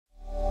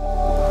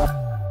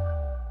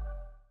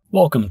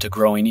Welcome to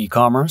Growing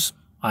Ecommerce.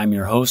 I'm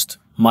your host,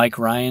 Mike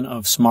Ryan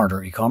of Smarter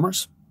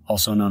Ecommerce,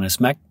 also known as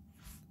MEC.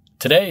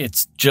 Today,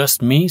 it's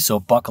just me, so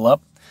buckle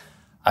up.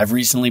 I've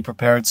recently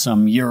prepared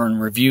some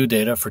year-in-review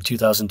data for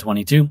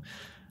 2022.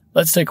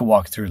 Let's take a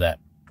walk through that.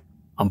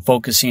 I'm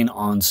focusing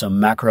on some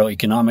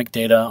macroeconomic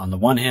data on the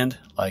one hand,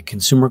 like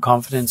consumer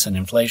confidence and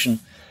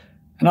inflation,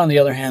 and on the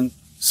other hand,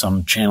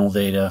 some channel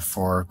data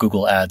for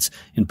Google Ads,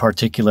 in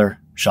particular,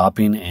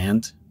 shopping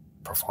and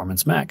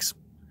Performance Max.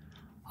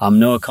 I'm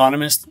no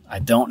economist. I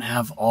don't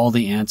have all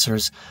the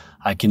answers.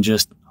 I can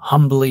just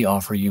humbly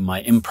offer you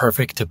my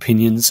imperfect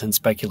opinions and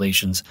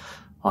speculations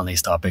on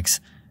these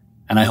topics.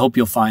 And I hope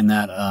you'll find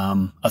that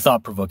a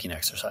thought-provoking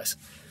exercise.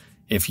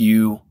 If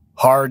you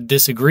hard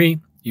disagree,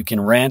 you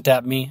can rant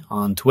at me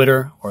on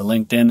Twitter or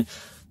LinkedIn.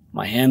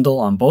 My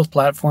handle on both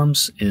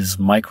platforms is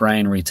Mike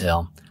Ryan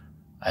Retail.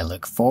 I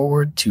look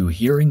forward to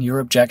hearing your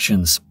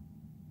objections.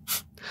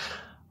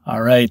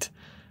 All right,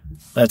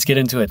 let's get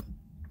into it.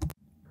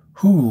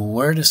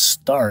 Where to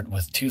start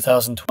with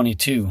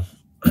 2022?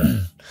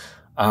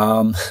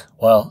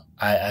 Well,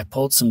 I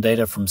pulled some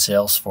data from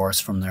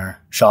Salesforce from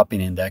their shopping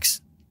index.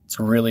 It's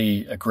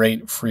really a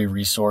great free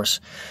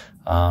resource.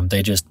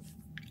 They just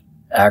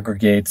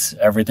aggregate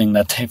everything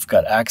that they've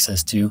got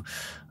access to.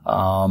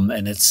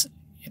 And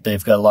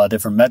they've got a lot of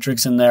different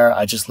metrics in there.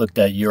 I just looked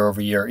at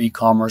year-over-year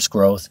e-commerce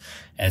growth,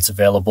 and it's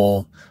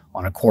available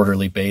on a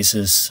quarterly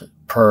basis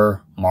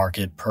per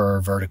market,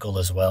 per vertical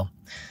as well.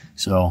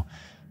 So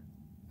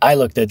I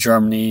looked at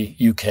Germany,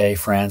 UK,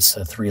 France,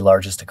 the three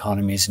largest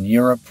economies in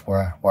Europe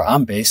where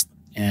I'm based,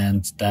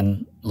 and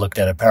then looked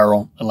at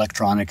apparel,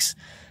 electronics,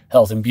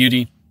 health and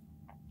beauty,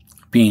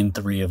 being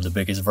three of the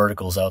biggest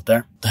verticals out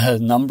there. The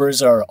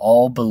numbers are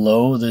all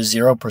below the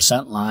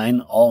 0% line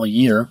all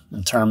year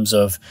in terms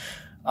of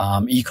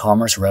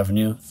e-commerce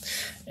revenue.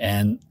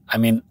 And I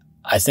mean,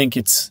 I think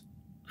it's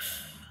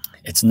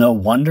no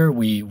wonder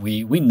we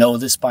know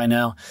this by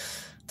now.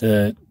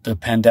 The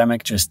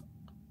pandemic just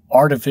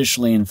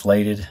artificially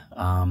inflated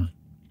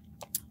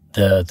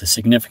the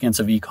significance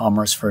of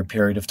e-commerce for a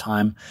period of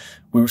time.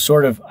 We were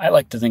I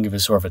like to think of it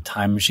as sort of a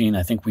time machine.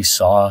 I think we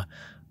saw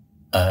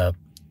a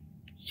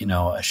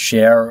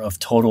share of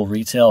total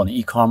retail, an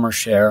e-commerce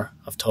share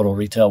of total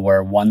retail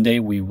where one day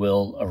we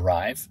will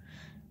arrive,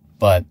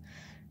 but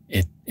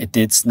it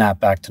did snap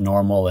back to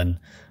normal. And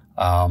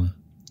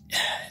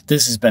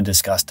this has been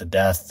discussed to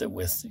death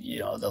with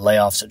the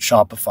layoffs at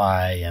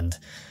Shopify and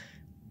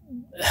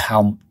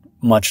how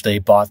much they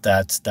bought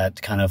that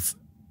kind of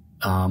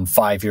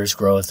 5 years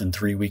growth in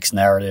 3 weeks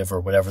narrative or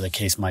whatever the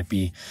case might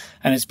be.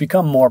 And it's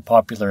become more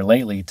popular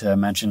lately to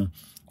mention,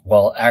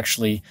 well,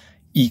 actually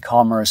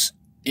e-commerce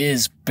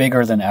is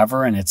bigger than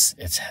ever, and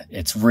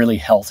it's really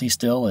healthy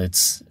still.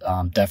 It's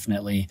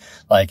definitely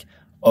like,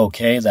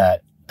 okay,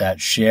 that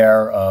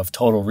share of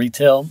total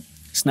retail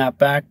snapped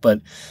back,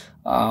 but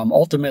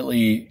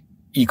ultimately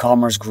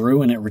e-commerce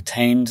grew and it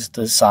retained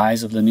the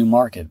size of the new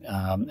market.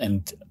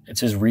 And it's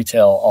just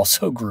retail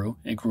also grew.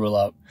 It grew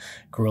a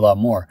lot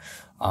more.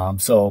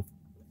 So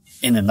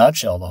in a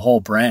nutshell, the whole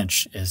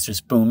branch is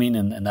just booming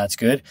and that's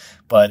good.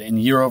 But in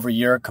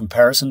year-over-year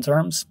comparison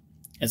terms,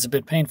 it's a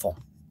bit painful.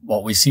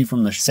 What we see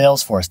from the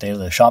Salesforce data,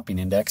 the shopping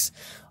index,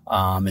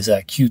 is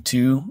that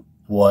Q2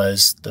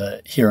 was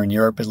here in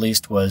Europe at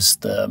least, was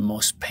the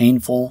most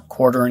painful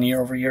quarter in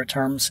year-over-year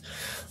terms,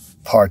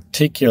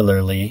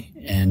 particularly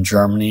in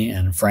Germany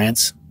and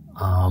France.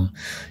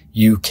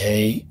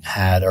 UK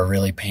had a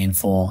really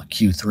painful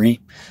Q3,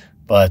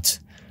 but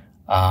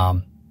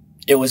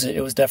it was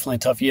definitely a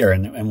tough year.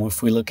 And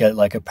if we look at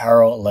like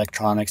apparel,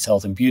 electronics,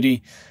 health and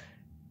beauty,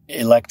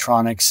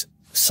 electronics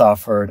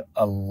suffered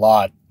a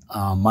lot,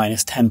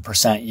 minus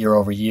 10% year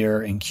over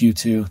year in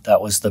Q2.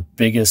 That was the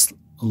biggest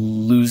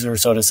loser,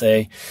 so to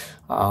say,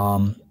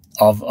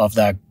 of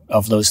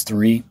those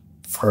three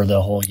for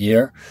the whole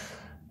year.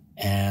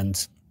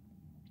 And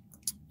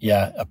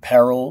yeah,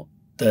 apparel,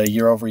 the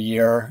year over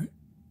year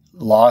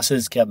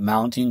losses kept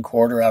mounting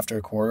quarter after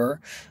quarter,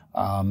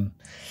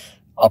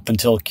 up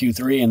until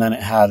Q3. And then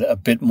it had a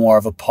bit more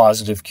of a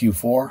positive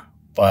Q4,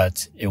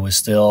 but it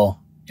was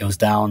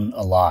down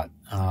a lot.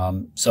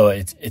 So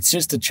it's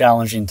just a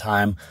challenging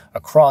time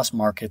across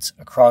markets,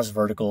 across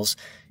verticals.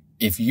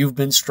 If you've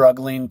been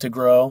struggling to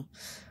grow,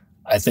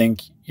 I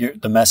think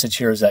the message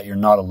here is that you're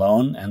not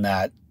alone, and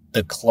that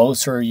the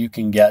closer you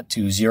can get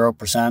to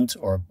 0%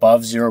 or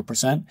above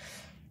 0%,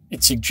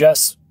 it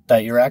suggests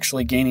that you're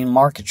actually gaining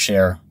market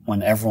share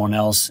when everyone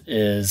else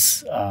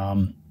is,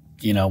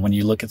 when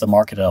you look at the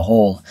market as a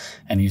whole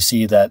and you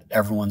see that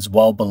everyone's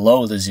well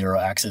below the zero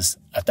axis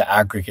at the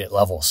aggregate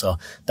level. So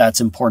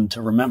that's important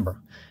to remember.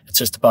 It's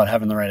just about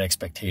having the right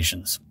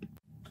expectations.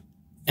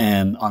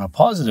 And on a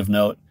positive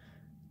note,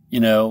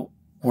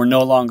 we're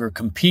no longer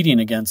competing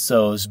against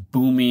those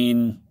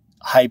booming,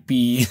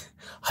 hypish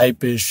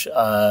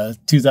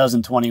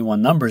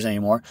 2021 numbers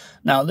anymore.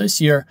 Now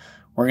this year,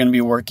 we're going to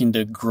be working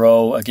to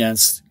grow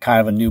against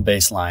kind of a new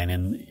baseline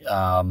and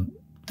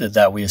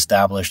that we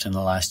established in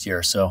the last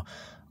year. So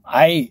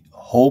I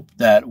hope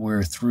that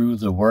we're through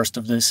the worst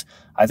of this.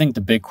 I think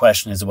the big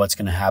question is what's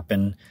going to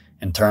happen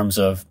in terms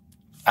of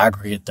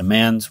aggregate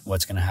demand,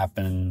 what's going to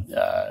happen,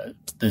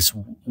 this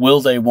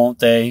will they, won't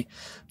they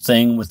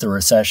thing with the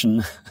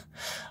recession.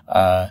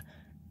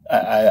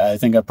 I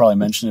think I probably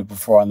mentioned it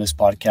before on this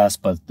podcast,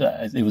 but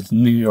it was the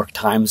New York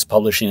Times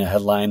publishing a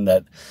headline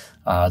that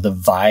the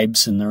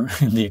vibes in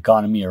the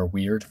economy are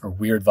weird, or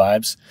weird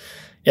vibes.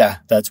 Yeah,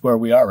 that's where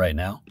we are right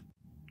now.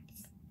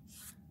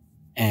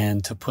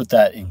 And to put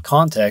that in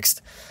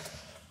context,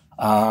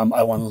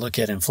 I want to look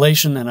at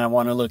inflation and I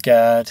want to look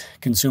at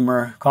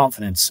consumer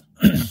confidence.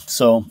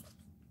 So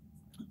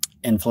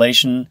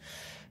inflation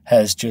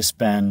has just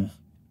been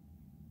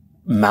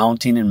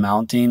mounting and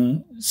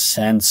mounting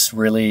since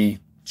really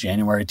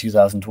January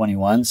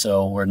 2021.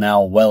 So we're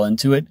now well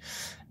into it.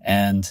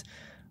 And,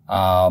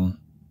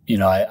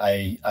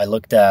 I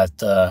looked at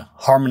the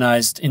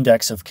harmonized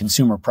index of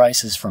consumer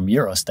prices from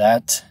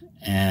Eurostat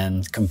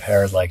and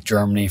compared like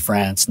Germany,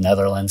 France,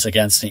 Netherlands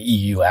against the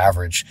EU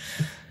average.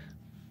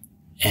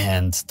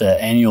 And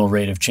the annual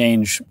rate of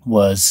change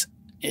was,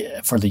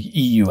 for the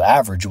EU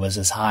average, was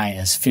as high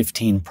as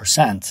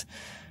 15%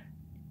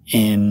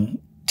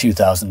 in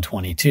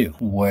 2022,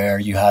 where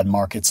you had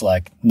markets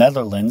like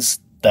Netherlands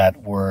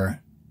that were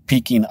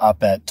peaking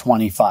up at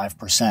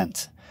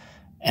 25%.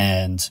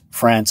 And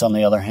France, on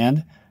the other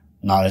hand,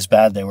 not as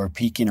bad. They were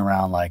peaking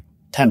around like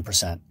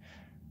 10%.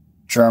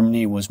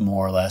 Germany was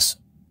more or less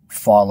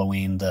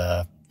following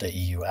the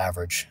EU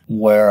average,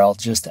 where I'll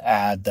just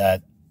add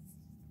that,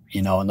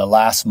 in the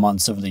last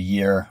months of the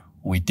year,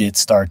 we did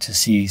start to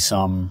see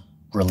some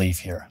relief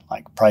here.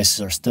 Like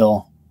prices are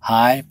still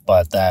high,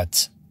 but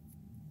that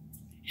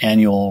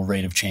annual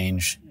rate of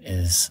change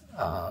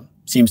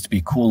seems to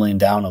be cooling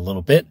down a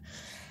little bit,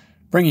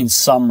 bringing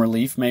some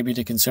relief maybe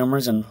to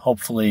consumers and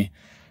hopefully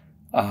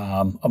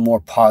a more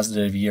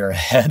positive year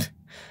ahead,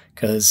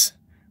 because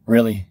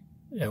really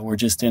we're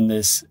just in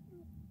this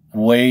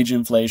wage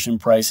inflation,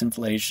 price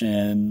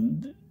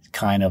inflation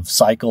kind of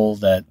cycle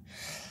that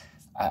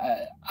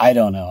I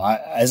don't know.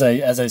 As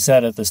I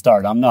said at the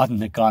start, I'm not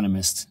an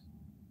economist,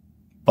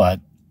 but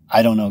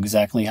I don't know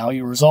exactly how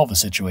you resolve a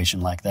situation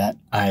like that.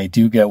 I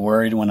do get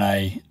worried when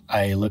I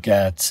look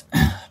at,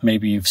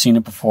 maybe you've seen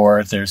it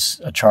before, there's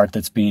a chart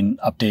that's being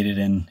updated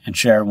and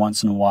shared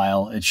once in a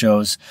while. It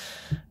shows,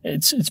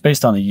 it's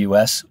based on the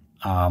US,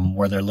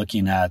 where they're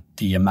looking at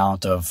the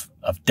amount of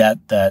debt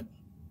that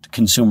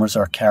consumers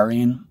are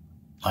carrying,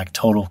 like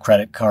total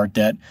credit card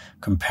debt,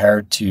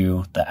 compared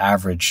to the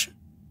average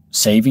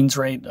savings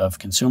rate of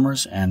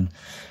consumers. And,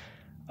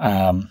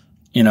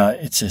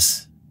 it's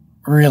this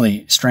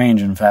really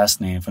strange and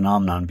fascinating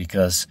phenomenon,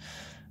 because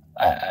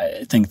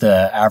I think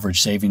the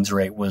average savings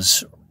rate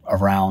was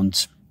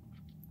around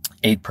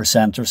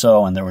 8% or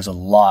so, and there was a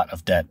lot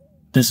of debt.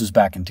 This was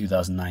back in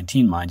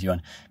 2019, mind you,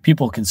 and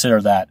people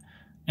consider that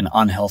an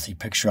unhealthy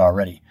picture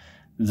already.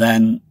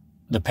 Then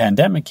the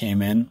pandemic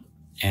came in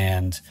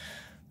and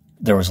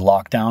there was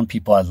lockdown.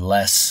 People had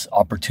less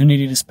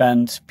opportunity to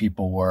spend.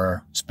 People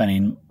were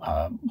spending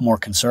more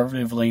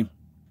conservatively.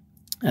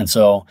 And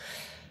so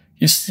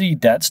you see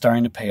debt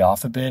starting to pay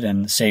off a bit,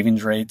 and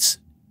savings rates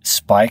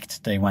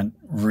spiked. They went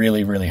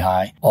really, really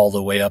high, all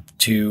the way up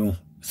to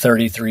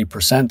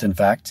 33%, in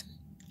fact.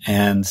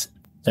 And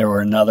there were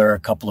another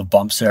couple of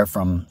bumps there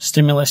from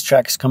stimulus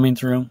checks coming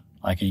through.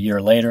 Like a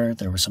year later,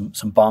 there were some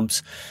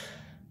bumps.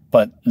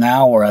 But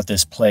now we're at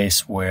this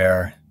place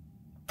where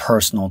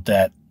personal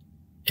debt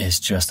is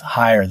just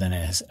higher than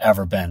it has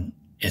ever been.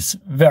 It's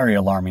very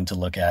alarming to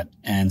look at.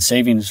 And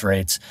savings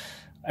rates,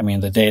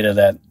 the data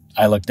that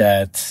I looked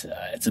at,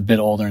 it's a bit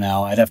older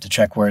now. I'd have to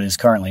check where it is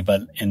currently,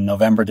 but in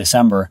November,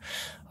 December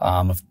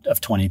of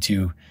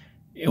 22,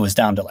 it was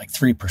down to like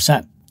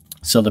 3%.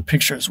 So the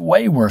picture is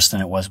way worse than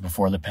it was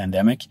before the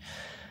pandemic.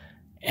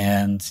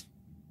 And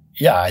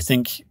yeah, I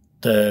think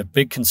the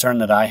big concern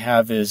that I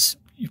have is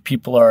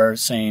people are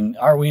saying,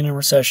 are we in a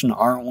recession?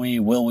 Aren't we?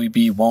 Will we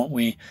be? Won't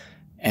we?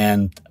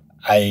 And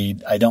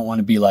I don't want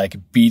to be like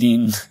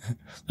beating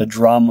the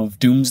drum of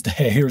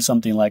doomsday or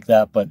something like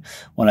that. But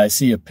when I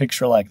see a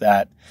picture like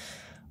that,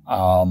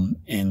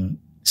 in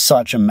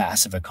such a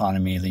massive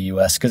economy, the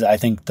US, because I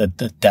think that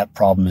the debt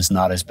problem is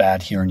not as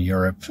bad here in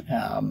Europe,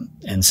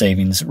 and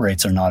savings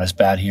rates are not as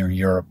bad here in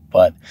Europe.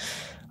 But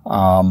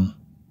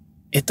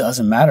it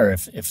doesn't matter.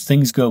 If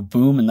things go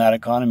boom in that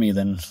economy,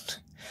 then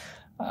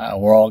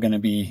we're all going to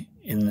be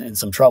in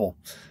some trouble.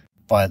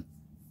 But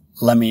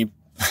let me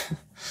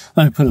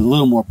put a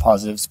little more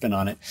positive spin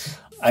on it.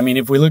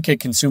 If we look at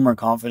consumer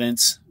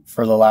confidence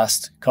for the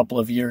last couple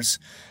of years,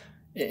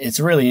 it's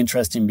really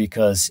interesting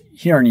because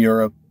here in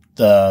Europe,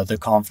 the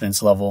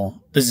confidence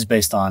level, this is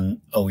based on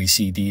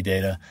OECD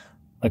data,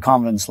 the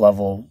confidence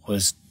level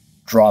was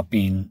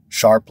dropping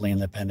sharply in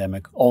the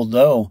pandemic,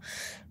 although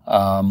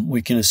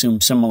we can assume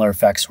similar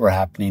effects were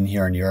happening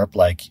here in Europe,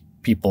 like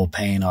people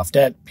paying off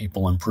debt,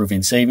 people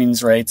improving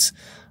savings rates.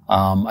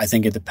 I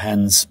think it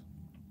depends,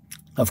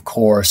 of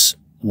course,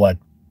 what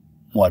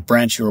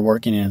branch you were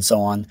working in and so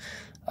on.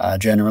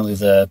 Generally,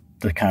 the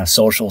the kind of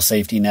social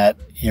safety net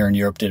here in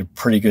Europe did a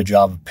pretty good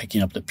job of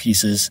picking up the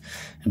pieces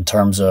in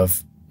terms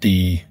of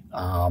the,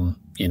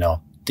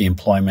 the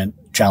employment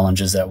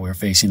challenges that we were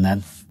facing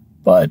then.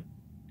 But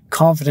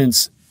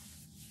confidence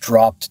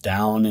dropped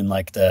down in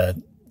like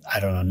the,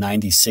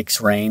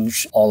 96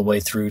 range all the way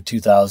through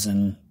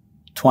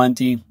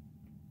 2020.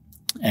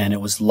 And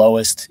it was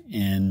lowest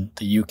in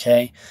the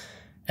UK.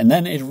 And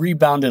then it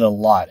rebounded a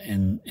lot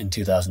in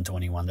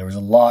 2021. There was a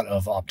lot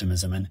of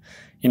optimism. And,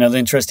 the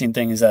interesting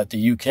thing is that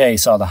the UK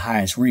saw the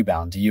highest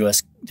rebound.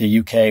 The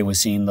UK was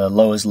seeing the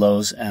lowest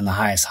lows and the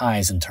highest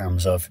highs in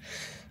terms of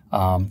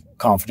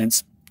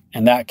confidence.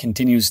 And that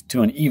continues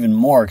to an even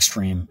more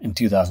extreme in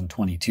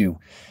 2022,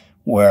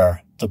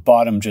 where the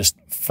bottom just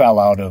fell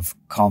out of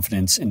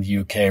confidence in the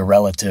UK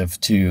relative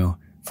to,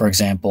 for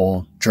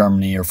example,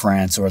 Germany or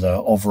France or the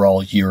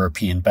overall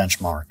European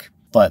benchmark.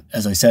 But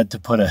as I said, to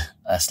put a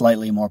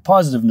slightly more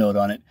positive note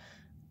on it,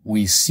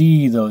 we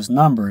see those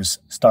numbers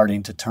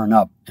starting to turn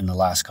up in the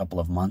last couple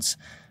of months.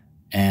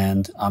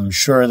 And I'm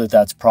sure that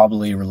that's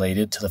probably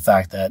related to the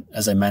fact that,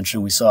 as I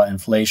mentioned, we saw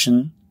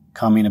inflation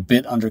coming a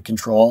bit under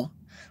control,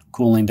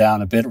 cooling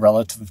down a bit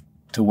relative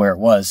to where it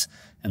was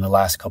in the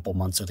last couple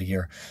months of the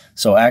year.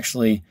 So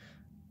actually,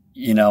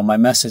 my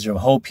message of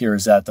hope here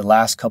is that the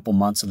last couple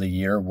months of the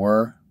year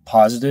were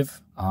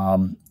positive.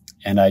 And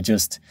I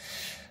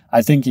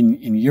think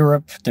in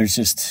Europe, there's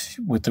just,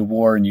 with the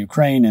war in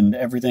Ukraine and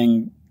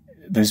everything,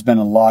 there's been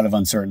a lot of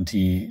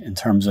uncertainty in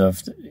terms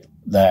of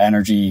the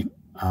energy,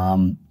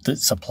 the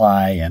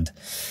supply, and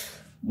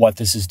what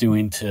this is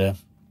doing to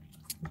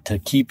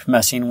keep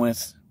messing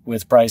with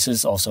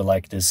prices. Also,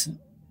 like this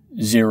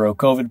zero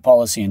COVID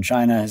policy in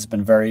China has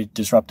been very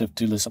disruptive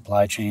to the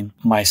supply chain.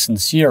 My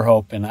sincere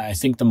hope, and I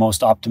think the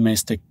most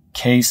optimistic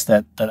case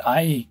that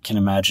I can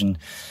imagine,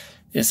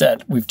 is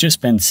that we've just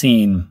been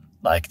seeing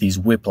like these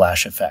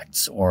whiplash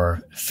effects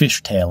or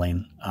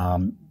fishtailing,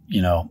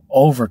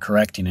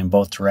 overcorrecting in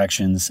both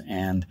directions.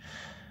 And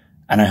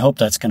I hope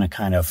that's going to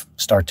kind of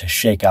start to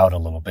shake out a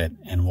little bit.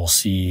 And we'll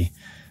see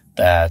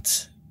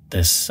that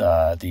these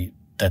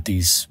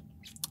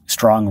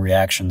strong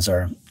reactions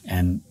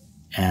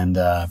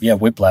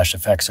whiplash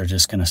effects are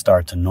just going to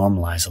start to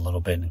normalize a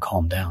little bit and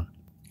calm down.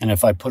 And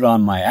if I put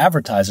on my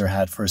advertiser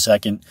hat for a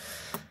second,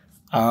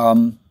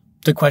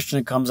 the question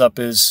that comes up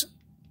is,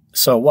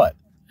 so what?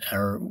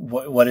 Or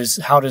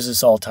how does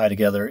this all tie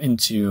together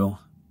into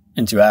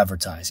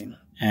advertising?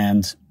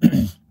 And,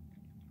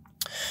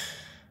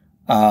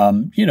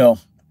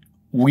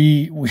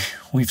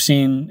 we've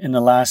seen in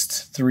the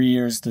last 3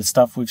 years, the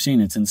stuff we've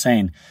seen, it's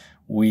insane.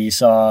 We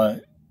saw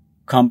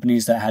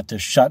companies that had to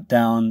shut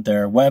down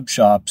their web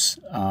shops,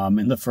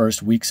 in the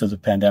first weeks of the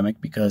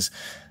pandemic because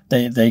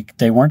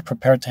they weren't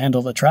prepared to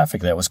handle the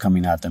traffic that was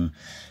coming at them.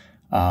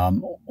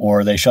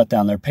 Or they shut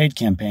down their paid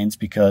campaigns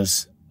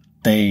because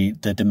the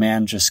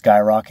demand just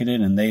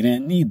skyrocketed and they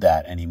didn't need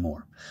that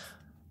anymore.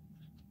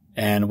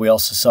 And we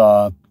also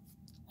saw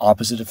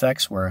opposite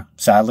effects where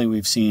sadly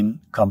we've seen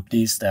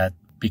companies that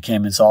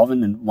became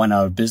insolvent and went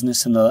out of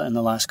business in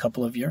the last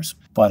couple of years.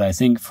 But I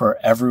think for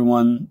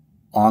everyone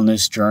on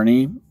this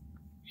journey,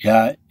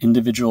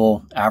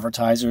 individual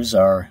advertisers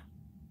are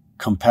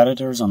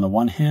competitors on the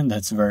one hand,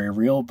 that's very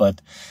real,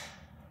 but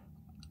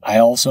I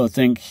also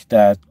think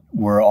that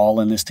we're all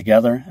in this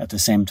together at the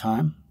same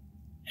time.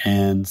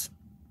 And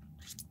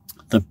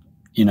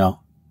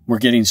we're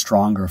getting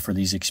stronger for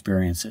these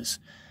experiences.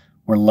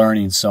 We're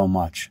learning so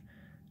much.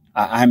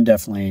 I'm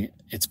definitely,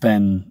 it's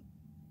been,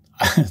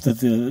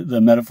 the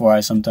metaphor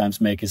I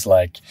sometimes make is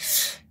like,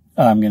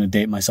 I'm going to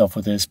date myself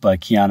with this, but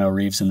Keanu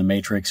Reeves in The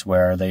Matrix,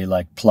 where they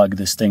like plug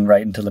this thing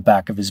right into the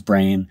back of his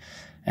brain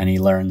and he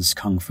learns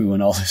Kung Fu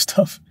and all this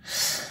stuff.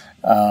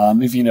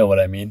 If you know what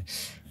I mean.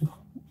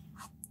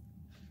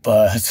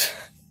 But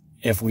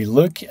if we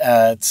look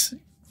at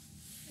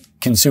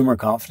consumer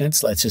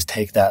confidence, let's just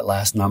take that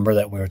last number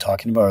that we were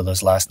talking about, or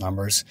those last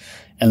numbers,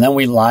 and then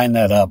we line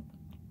that up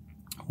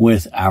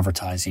with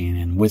advertising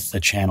and with the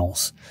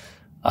channels.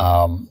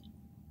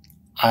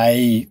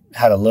 I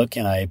had a look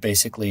and I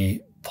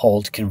basically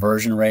pulled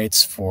conversion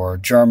rates for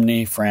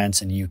Germany,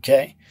 France, and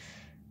UK,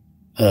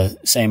 the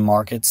same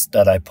markets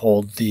that I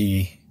pulled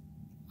the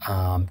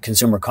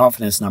consumer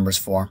confidence numbers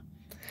for.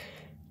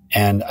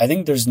 And I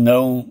think there's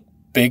no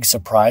big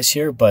surprise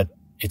here, but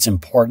it's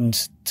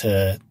important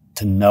to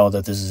know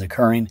that this is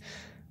occurring,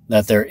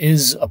 that there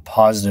is a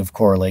positive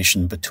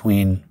correlation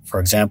between, for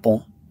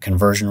example,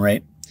 conversion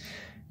rate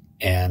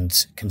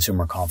and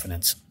consumer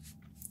confidence.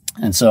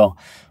 And so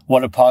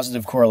what a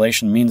positive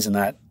correlation means in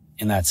that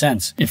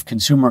sense, if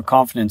consumer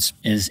confidence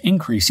is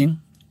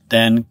increasing,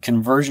 then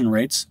conversion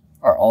rates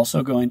are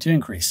also going to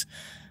increase.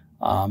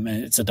 And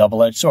it's a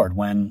double-edged sword.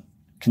 When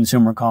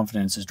consumer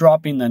confidence is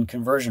dropping, then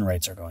conversion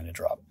rates are going to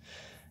drop.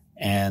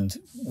 And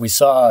we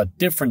saw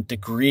different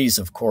degrees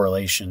of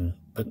correlation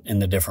in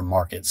the different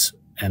markets.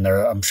 And there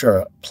are, I'm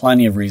sure,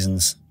 plenty of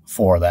reasons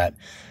for that.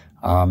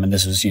 And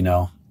this is,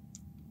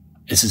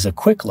 this is a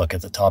quick look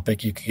at the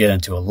topic. You could get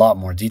into a lot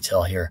more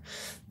detail here.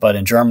 But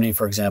in Germany,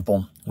 for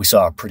example, we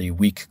saw a pretty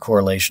weak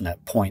correlation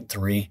at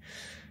 0.3.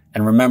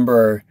 And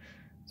remember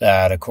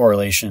that a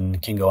correlation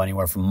can go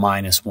anywhere from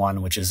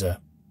 -1, which is a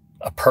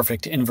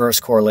perfect inverse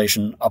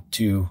correlation, up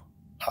to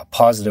a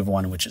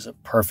 +1, which is a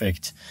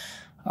perfect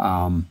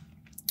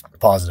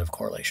positive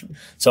correlation.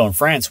 So in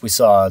France, we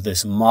saw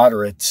this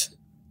moderate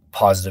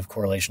positive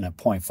correlation at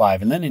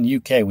 0.5. And then in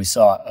UK, we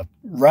saw a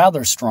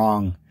rather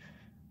strong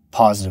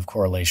positive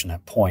correlation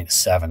at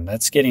 0.7.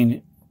 That's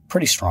getting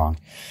pretty strong.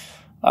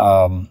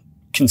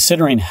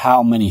 Considering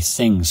how many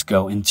things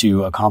go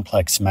into a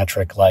complex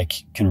metric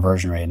like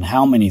conversion rate, and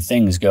how many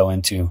things go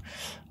into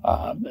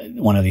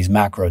one of these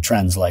macro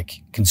trends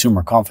like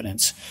consumer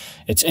confidence,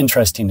 it's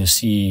interesting to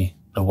see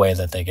the way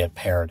that they get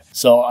paired.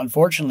 So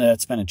unfortunately,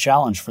 that's been a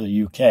challenge for the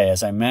UK.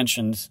 As I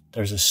mentioned,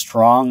 there's a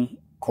strong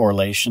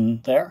correlation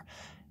there,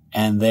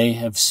 and they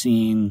have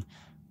seen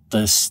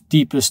the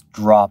steepest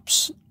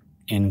drops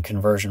in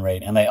conversion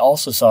rate. And they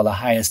also saw the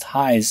highest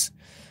highs,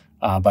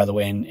 by the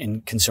way,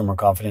 in consumer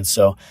confidence.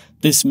 So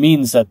this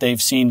means that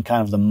they've seen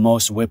kind of the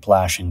most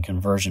whiplash in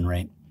conversion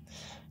rate.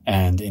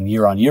 And in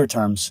year-on-year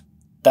terms,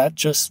 that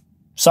just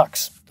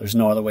sucks. There's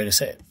no other way to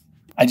say it.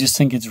 I just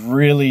think it's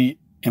really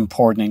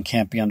important and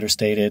can't be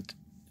understated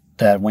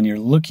that when you're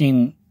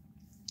looking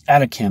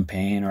at a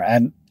campaign or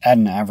at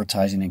an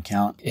advertising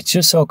account, it's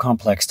just so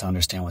complex to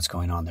understand what's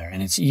going on there.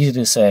 And it's easy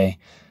to say,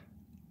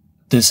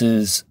 this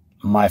is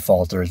my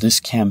fault, or this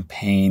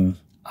campaign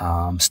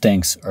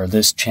stinks, or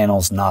this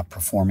channel's not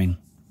performing.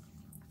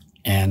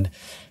 And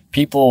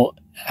people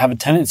have a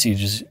tendency to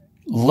just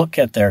look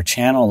at their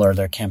channel or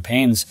their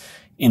campaigns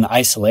in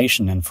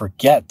isolation and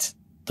forget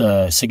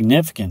the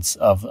significance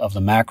of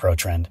the macro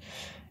trend.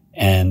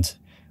 And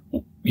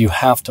you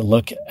have to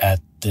look at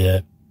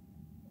the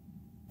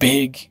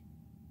big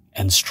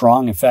and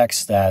strong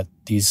effects that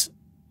these,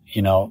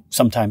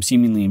 sometimes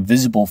seemingly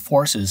invisible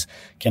forces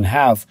can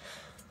have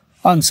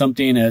on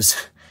something as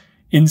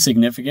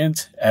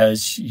insignificant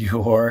as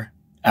your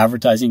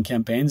advertising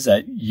campaigns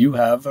that you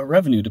have a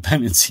revenue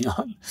dependency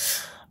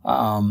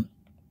on.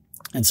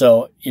 And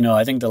so,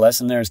 I think the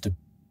lesson there is to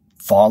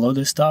follow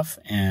this stuff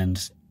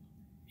and,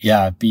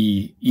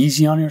 be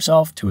easy on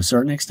yourself to a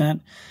certain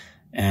extent.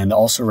 And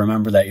also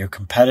remember that your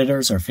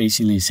competitors are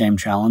facing these same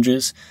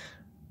challenges.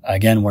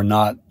 Again, we're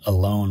not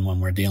alone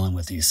when we're dealing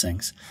with these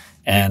things.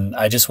 And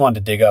I just wanted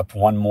to dig up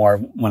one more.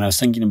 When I was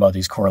thinking about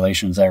these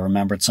correlations, I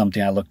remembered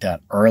something I looked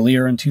at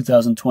earlier in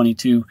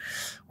 2022,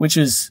 which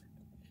is,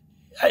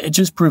 it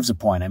just proves a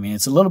point. I mean,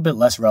 it's a little bit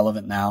less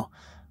relevant now,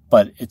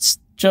 but it's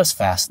just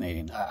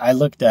fascinating. I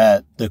looked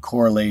at the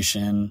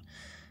correlation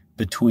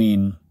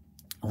between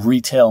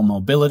retail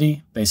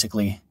mobility,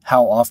 basically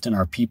how often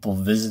are people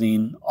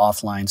visiting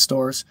offline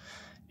stores,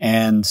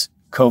 and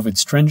COVID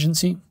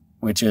stringency,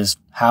 which is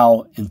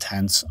how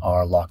intense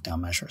are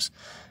lockdown measures.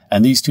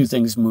 And these two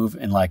things move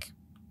in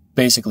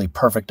basically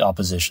perfect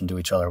opposition to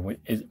each other,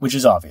 which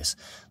is obvious.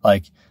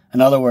 In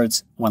other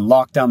words, when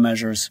lockdown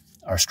measures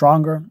are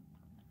stronger,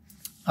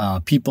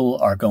 people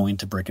are going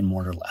to brick and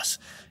mortar less.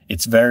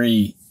 It's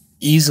very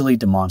easily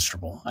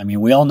demonstrable. I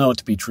mean, we all know it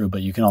to be true,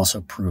 but you can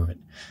also prove it.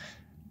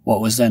 What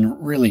was then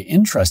really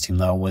interesting,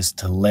 though, was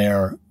to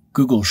layer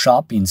Google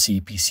Shopping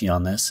CPC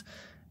on this.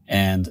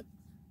 And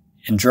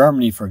in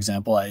Germany, for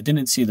example, I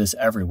didn't see this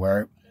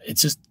everywhere.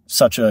 It's just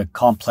such a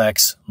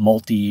complex,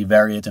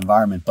 multivariate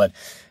environment. But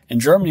in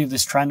Germany,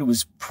 this trend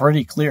was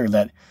pretty clear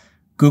that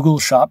Google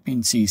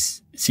Shopping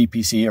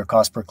CPC, or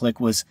cost per click,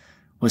 was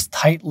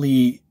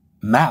tightly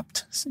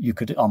mapped, you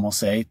could almost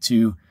say,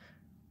 to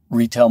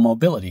retail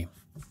mobility,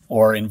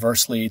 or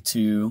inversely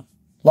to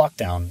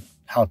lockdown.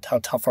 How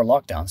tough are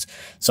lockdowns?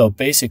 So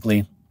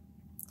basically,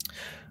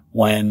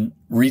 when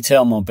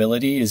retail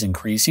mobility is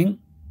increasing,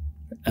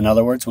 in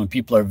other words, when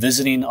people are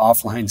visiting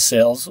offline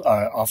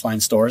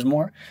stores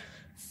more,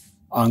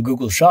 on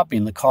Google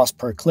Shopping, the cost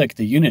per click,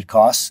 the unit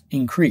costs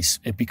increase.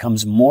 It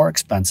becomes more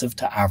expensive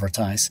to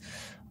advertise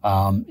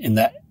in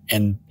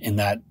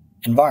that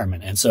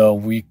environment. And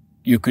so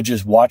you could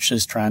just watch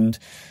this trend,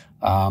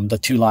 the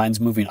two lines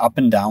moving up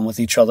and down with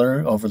each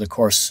other over the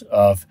course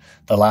of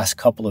the last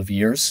couple of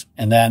years.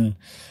 And then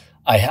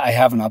I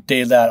haven't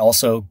updated that.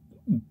 Also,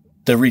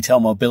 the retail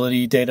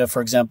mobility data,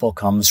 for example,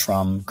 comes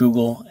from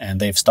Google, and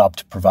they've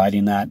stopped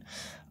providing that.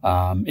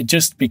 It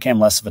just became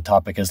less of a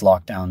topic as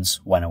lockdowns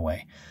went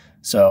away.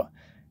 So,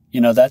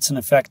 that's an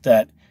effect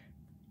that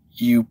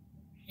you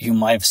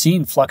might have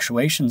seen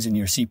fluctuations in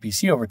your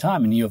CPC over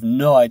time, and you have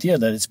no idea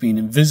that it's being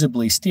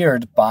invisibly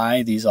steered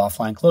by these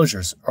offline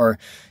closures, or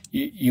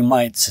you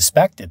might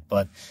suspect it,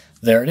 but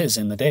there it is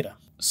in the data.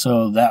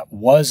 So that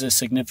was a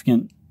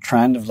significant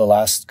trend of the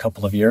last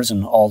couple of years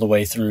and all the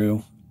way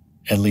through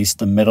at least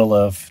the middle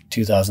of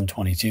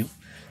 2022.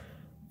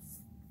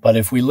 But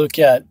if we look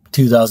at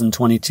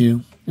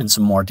 2022 in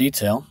some more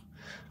detail,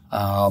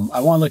 I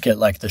want to look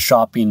at the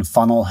shopping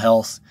funnel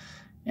health,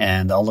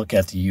 and I'll look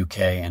at the UK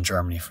and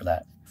Germany for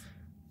that.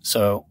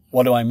 So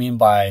what do I mean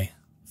by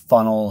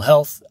funnel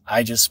health?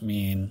 I just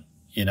mean,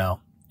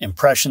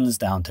 impressions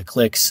down to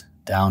clicks,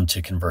 down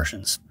to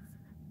conversions.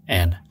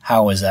 And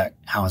how is that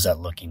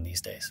looking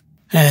these days?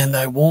 And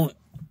I won't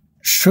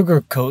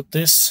sugarcoat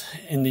this.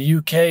 In the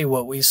UK,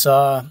 what we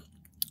saw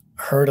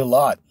hurt a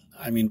lot.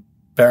 I mean,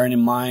 bearing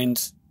in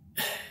mind,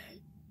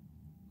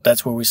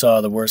 that's where we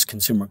saw the worst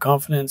consumer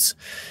confidence.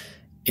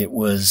 It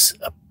was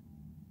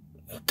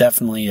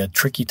definitely a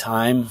tricky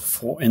time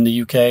in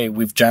the UK.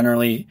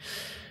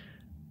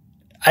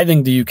 I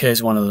think the UK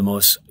is one of the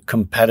most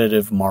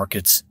competitive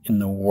markets in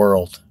the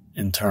world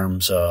in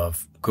terms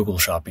of Google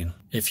shopping.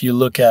 If you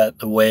look at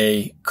the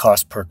way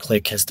cost per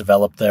click has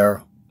developed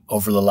there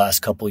over the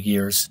last couple of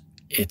years,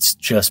 it's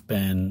just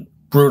been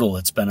brutal.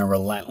 It's been a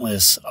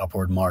relentless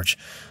upward march.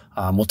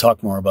 We'll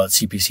talk more about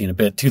CPC in a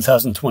bit.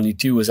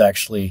 2022 was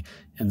actually,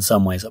 in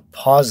some ways, a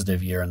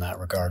positive year in that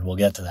regard. We'll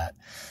get to that.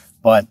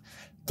 But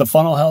the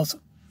funnel health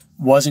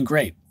wasn't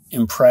great.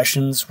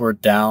 Impressions were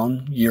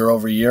down year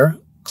over year.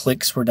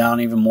 Clicks were down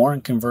even more,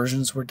 and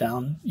conversions were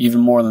down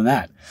even more than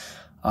that.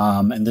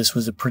 And this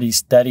was a pretty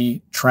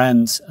steady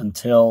trend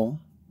until,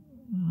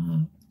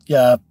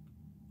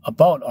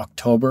 about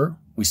October.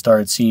 We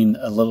started seeing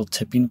a little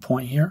tipping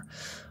point here.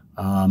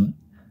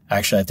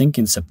 Actually, I think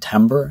in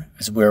September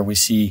is where we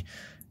see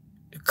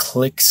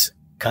clicks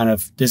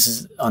this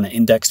is on an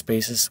index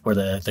basis, where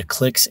the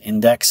clicks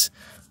index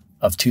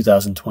of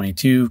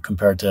 2022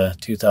 compared to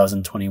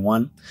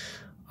 2021.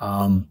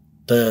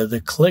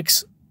 The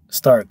clicks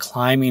start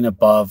climbing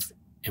above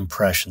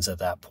impressions at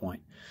that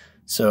point.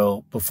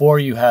 So before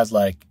you had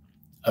like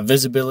a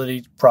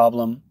visibility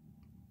problem,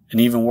 an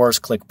even worse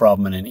click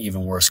problem, and an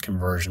even worse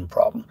conversion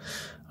problem,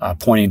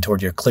 pointing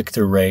toward your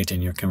click-through rate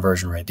and your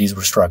conversion rate. These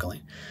were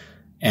struggling.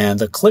 And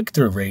the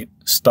click-through rate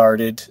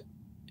started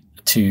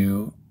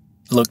to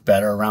look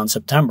better around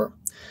September.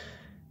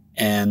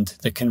 And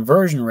the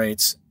conversion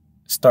rates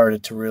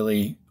started to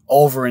really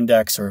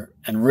over-index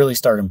and really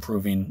start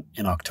improving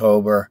in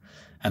October.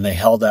 And they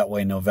held that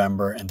way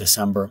November and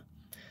December.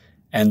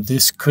 And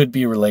this could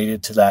be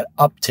related to that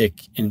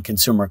uptick in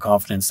consumer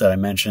confidence that I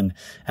mentioned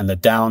and the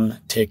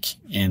downtick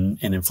in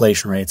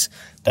inflation rates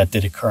that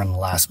did occur in the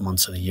last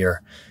months of the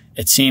year.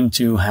 It seemed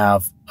to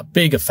have a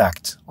big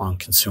effect on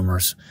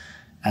consumers,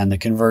 and the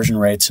conversion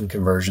rates and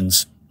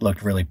conversions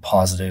looked really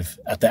positive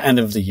at the end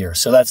of the year.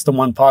 So that's the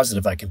one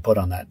positive I can put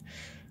on that.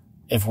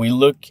 If we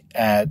look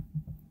at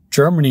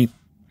Germany,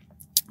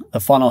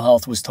 the funnel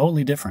health was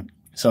totally different.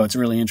 So it's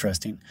really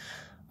interesting.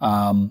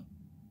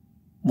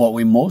 What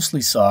we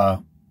mostly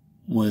saw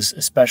was,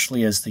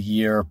 especially as the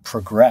year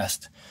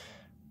progressed,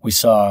 we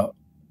saw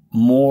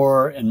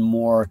more and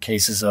more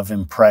cases of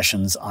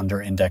impressions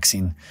under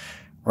indexing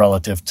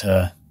relative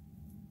to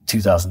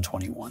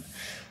 2021.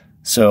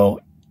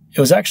 So it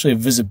was actually a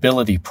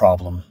visibility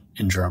problem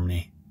in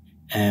Germany.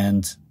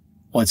 And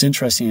what's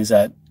interesting is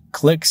that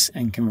clicks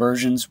and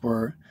conversions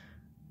were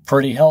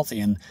pretty healthy.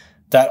 And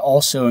that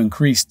also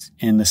increased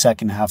in the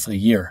second half of the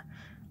year,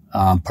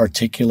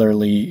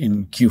 particularly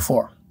in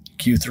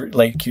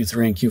late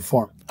Q3 and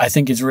Q4. I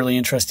think it's really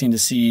interesting to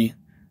see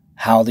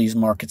how these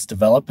markets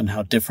develop and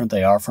how different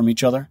they are from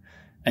each other.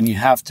 And you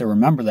have to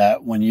remember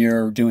that when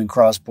you're doing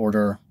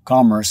cross-border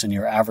commerce and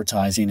you're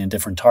advertising in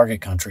different target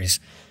countries,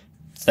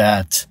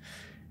 that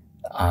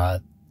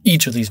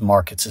each of these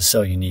markets is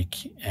so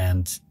unique,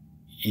 and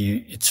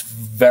it's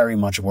very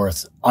much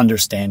worth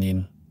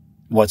understanding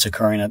what's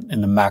occurring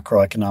in the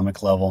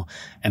macroeconomic level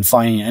and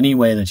finding any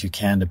way that you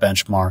can to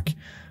benchmark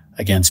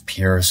against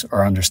peers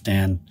or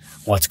understand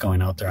what's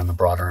going out there in the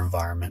broader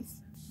environment.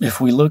 If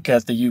we look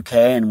at the UK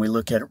and we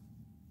look at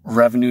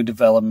revenue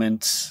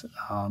development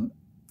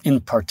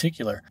in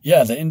particular,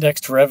 the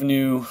indexed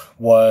revenue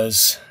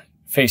was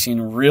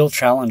facing real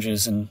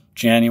challenges in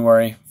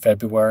January,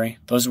 February.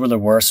 Those were the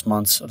worst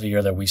months of the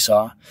year that we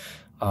saw.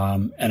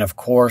 And of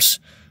course,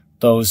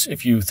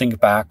 if you think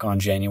back on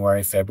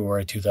January,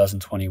 February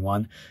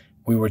 2021,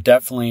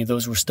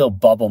 those were still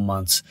bubble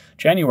months.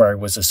 January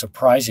was a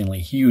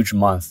surprisingly huge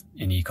month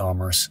in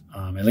e-commerce,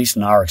 at least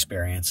in our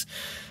experience,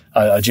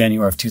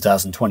 January of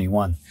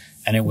 2021.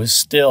 And it was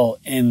still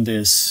in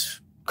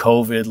this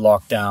COVID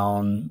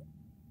lockdown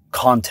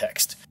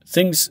context.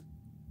 Things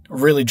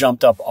really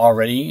jumped up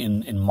already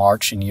in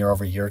March in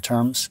year-over-year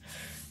terms.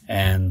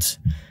 And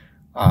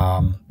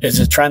it's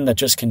a trend that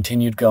just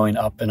continued going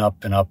up and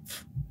up and up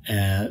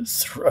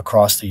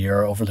across the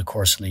year over the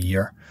course of the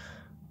year,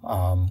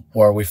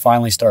 where we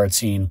finally started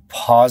seeing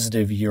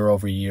positive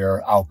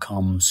year-over-year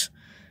outcomes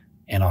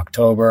in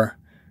October.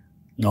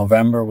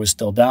 November was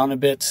still down a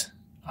bit,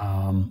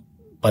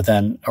 but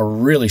then a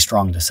really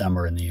strong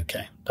December in the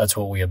UK. That's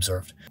what we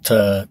observed.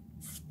 To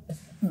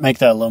make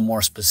that a little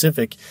more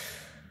specific,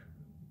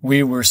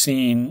 we were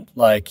seeing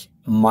like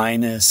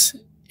minus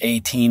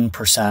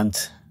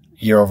 18%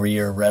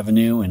 year-over-year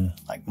revenue in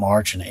like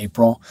March and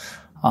April,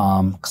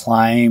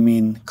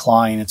 clawing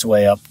its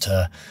way up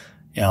to,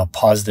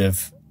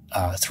 positive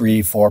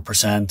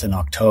 3-4% in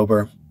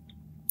October,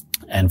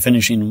 and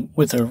finishing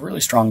with a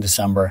really strong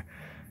December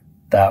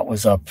that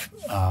was up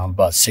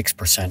about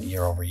 6%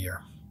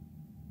 year-over-year.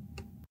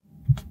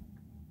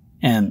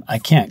 And I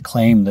can't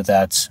claim that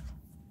that's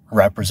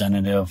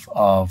representative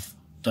of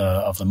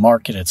the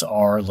market. It's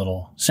our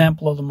little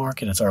sample of the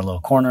market. It's our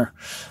little corner.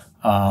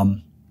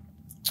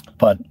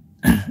 But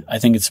I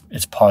think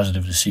it's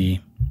positive to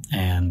see.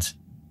 And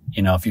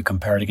if you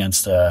compare it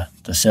against the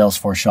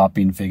Salesforce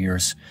shopping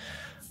figures,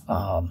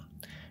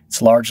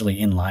 it's largely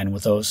in line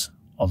with those.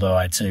 Although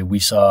I'd say we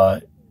saw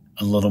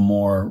a little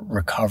more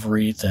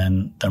recovery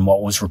than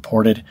what was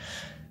reported,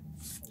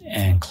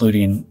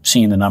 including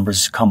seeing the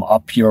numbers come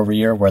up year over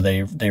year, where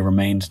they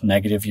remained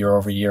negative year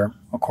over year,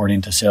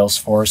 according to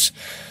Salesforce.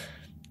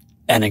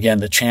 And again,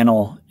 the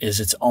channel is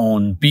its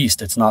own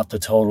beast. It's not the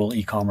total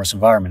e-commerce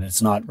environment.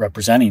 It's not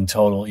representing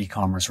total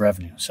e-commerce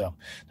revenue. So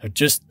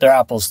they're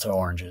apples to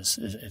oranges.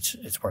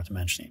 It's worth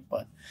mentioning,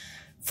 but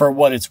for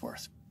what it's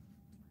worth.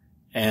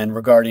 And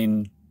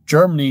regarding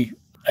Germany,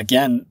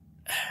 again,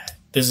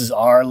 this is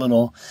our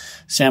little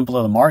sample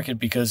of the market,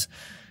 because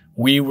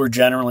we were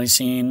generally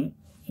seeing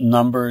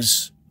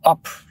numbers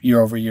up year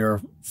over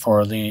year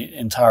for the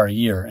entire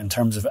year in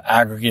terms of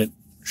aggregate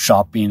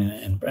shopping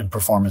and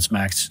Performance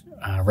Max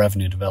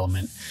revenue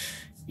development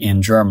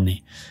in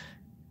Germany.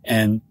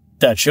 And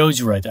that shows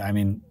you right there. I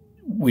mean,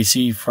 we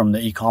see from the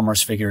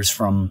e-commerce figures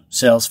from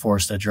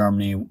Salesforce that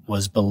Germany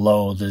was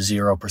below the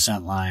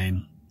 0%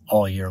 line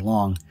all year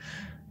long.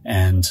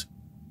 And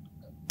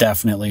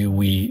definitely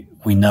we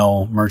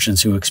know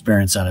merchants who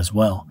experience that as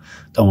well.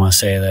 Don't want to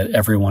say that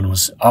everyone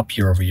was up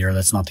year over year.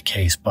 That's not the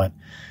case. But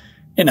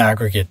in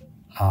aggregate,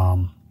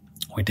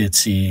 we did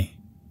see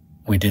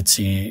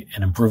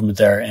an improvement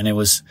there. And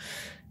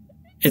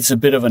it's a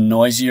bit of a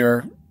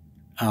noisier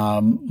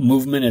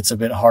movement. It's a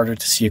bit harder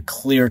to see a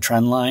clear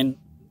trend line.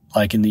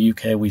 Like in the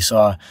UK, we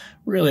saw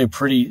really a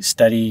pretty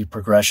steady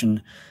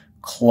progression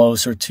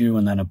closer to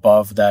and then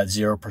above that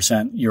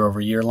 0% year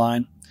over year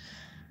line.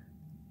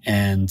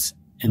 And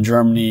in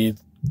Germany,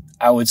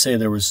 I would say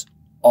there was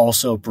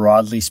also,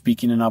 broadly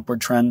speaking, an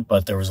upward trend,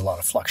 but there was a lot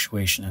of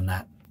fluctuation in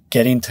that.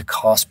 Getting to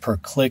cost per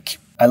click,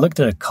 I looked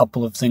at a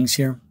couple of things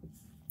here.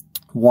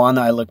 One,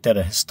 I looked at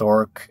a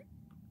historic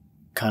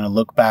kind of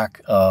look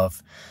back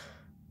of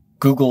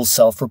Google's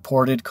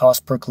self-reported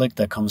cost per click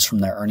that comes from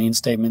their earnings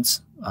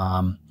statements.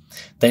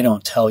 They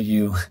don't tell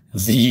you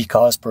the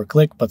cost per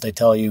click, but they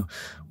tell you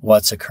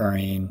what's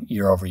occurring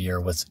year over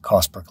year with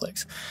cost per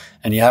clicks.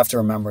 And you have to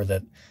remember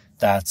that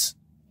that's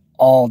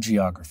all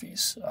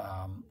geographies,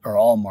 or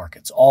all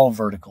markets, all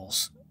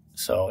verticals.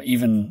 So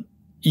even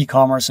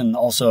e-commerce and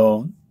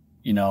also,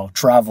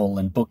 travel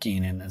and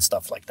booking and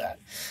stuff like that.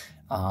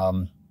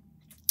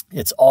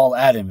 It's all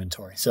ad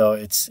inventory. So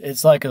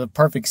it's like a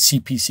perfect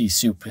CPC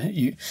soup.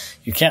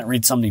 You can't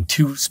read something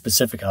too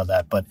specific out of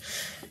that. But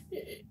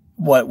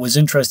what was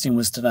interesting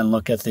was to then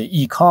look at the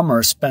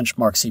e-commerce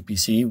benchmark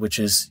CPC, which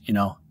is,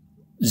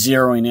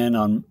 zeroing in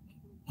on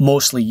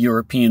mostly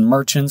European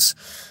merchants,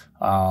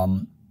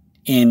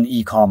 in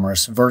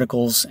e-commerce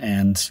verticals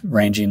and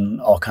ranging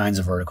all kinds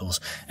of verticals.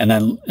 And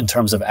then in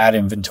terms of ad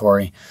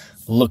inventory,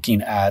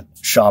 looking at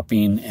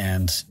shopping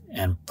and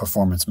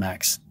Performance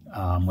Max,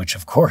 which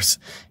of course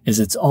is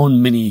its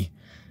own mini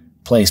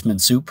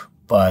placement soup.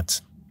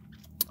 But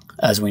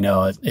as we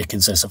know, it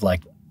consists of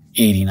like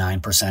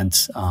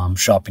 89%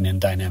 shopping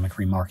and dynamic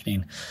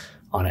remarketing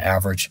on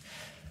average.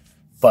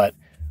 But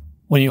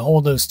when you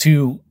hold those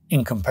two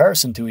in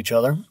comparison to each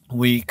other,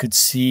 we could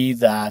see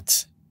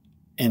that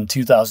in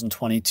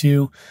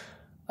 2022,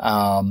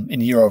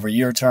 in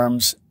year-over-year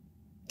terms,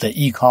 the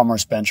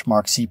e-commerce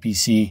benchmark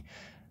CPC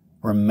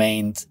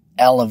remained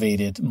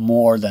elevated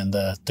more than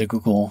the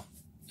Google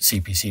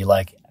CPC.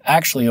 Like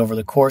actually over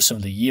the course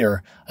of the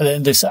year,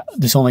 this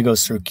only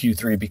goes through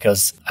Q3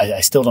 because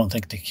I still don't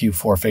think the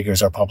Q4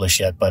 figures are published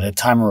yet. But at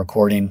time of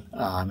recording,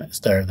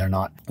 they're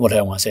not. What do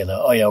I want to say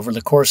though? Oh yeah, over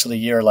the course of the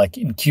year, like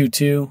in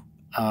Q2,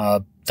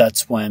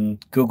 that's when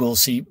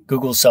Google's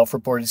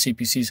self-reported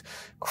CPCs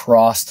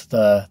crossed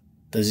the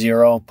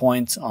 0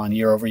 point on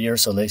year over year.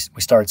 So we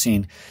started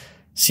seeing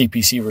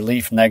CPC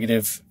relief,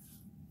 negative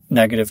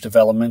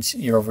developments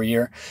year over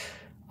year.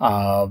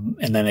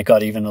 And then it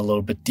got even a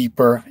little bit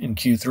deeper in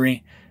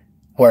Q3.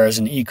 Whereas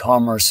in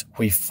e-commerce,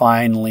 we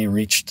finally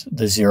reached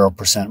the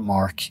 0%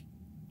 mark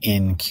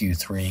in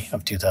Q3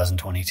 of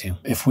 2022.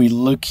 If we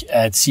look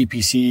at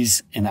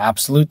CPCs in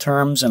absolute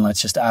terms, and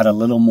let's just add a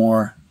little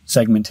more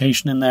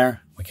segmentation in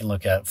there, we can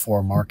look at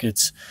 4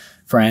 markets: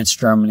 France,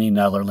 Germany,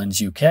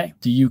 Netherlands, UK.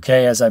 The UK,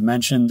 as I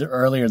mentioned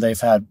earlier, they've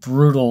had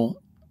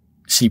brutal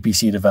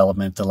CPC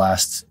development the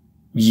last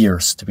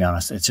years, to be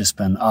honest. It's just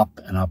been up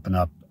and up and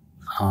up.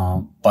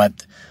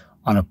 But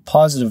on a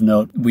positive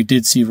note, we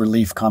did see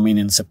relief coming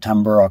in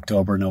September,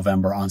 October,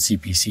 November on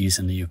CPCs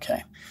in the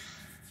UK.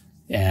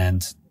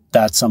 And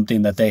that's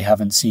something that they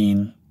haven't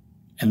seen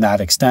in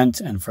that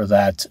extent and for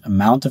that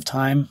amount of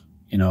time,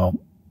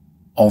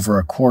 over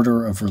a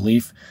quarter of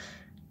relief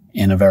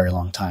in a very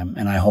long time.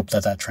 And I hope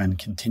that trend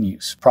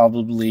continues.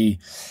 Probably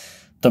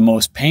the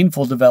most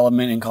painful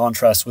development, in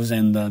contrast, was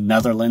in the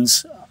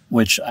Netherlands,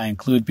 which I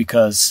include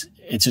because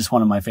it's just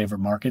one of my favorite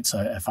markets.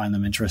 I find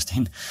them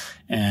interesting.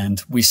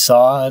 And we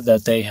saw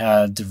that they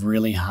had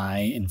really high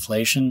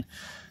inflation.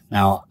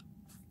 Now,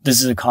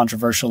 this is a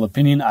controversial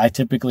opinion. I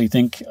typically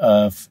think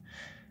of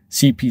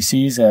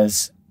CPCs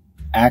as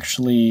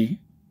actually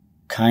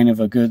kind of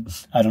a good,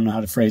 I don't know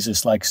how to phrase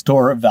this, like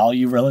store of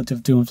value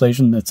relative to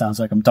inflation. That sounds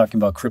like I'm talking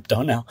about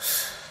crypto now.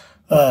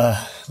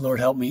 Lord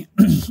help me.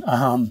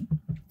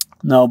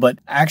 No, but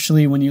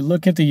actually, when you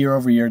look at the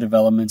year-over-year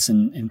developments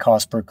in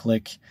cost per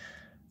click,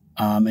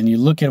 and you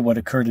look at what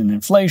occurred in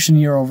inflation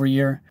year over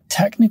year,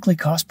 technically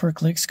cost per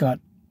clicks got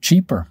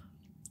cheaper.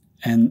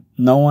 And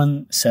no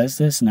one says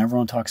this, and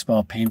everyone talks about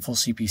how painful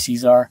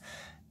CPCs are.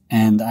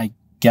 And I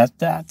get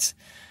that.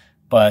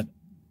 But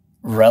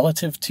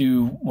relative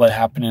to what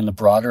happened in the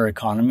broader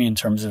economy in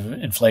terms of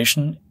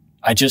inflation,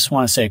 I just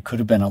want to say it could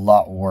have been a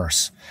lot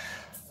worse.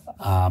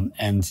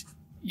 And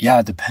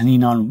yeah,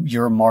 depending on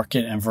your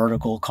market and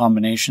vertical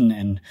combination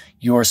and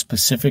your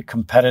specific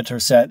competitor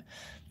set,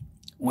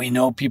 we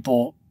know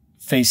people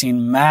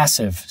facing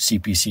massive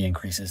CPC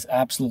increases,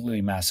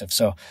 absolutely massive.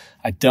 So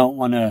I don't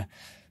want to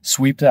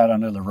sweep that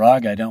under the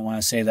rug. I don't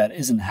want to say that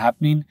isn't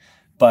happening,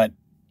 but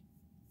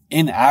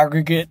in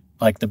aggregate,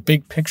 like the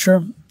big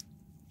picture,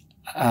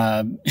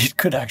 it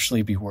could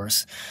actually be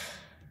worse.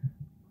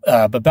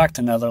 But back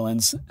to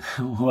Netherlands,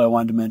 who I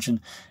wanted to mention,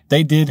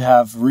 they did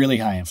have really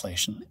high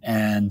inflation,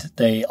 and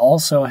they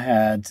also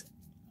had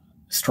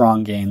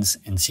strong gains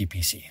in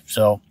CPC.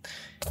 So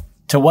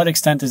to what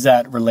extent is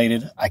that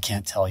related? I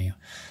can't tell you.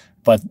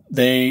 But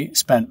they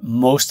spent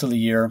most of the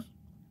year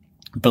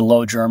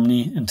below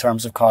Germany in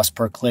terms of cost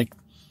per click.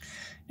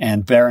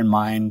 And bear in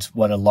mind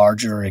what a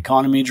larger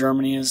economy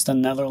Germany is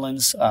than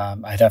Netherlands.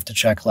 I'd have to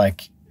check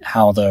like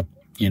how the,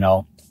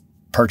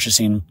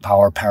 purchasing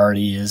power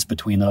parity is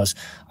between those.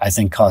 I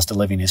think cost of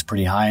living is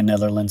pretty high in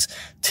Netherlands.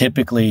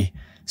 Typically,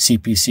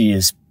 CPC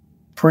is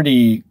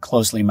pretty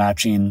closely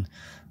matching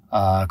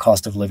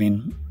cost of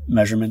living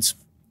measurements.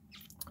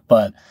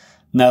 But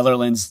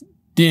Netherlands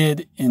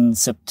did in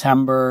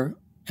September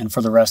and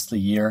for the rest of the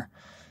year,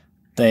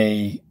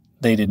 they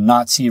did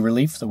not see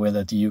relief the way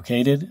that the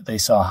UK did. They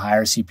saw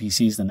higher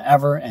CPCs than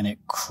ever, and it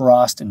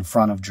crossed in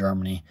front of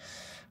Germany.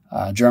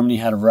 Germany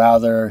had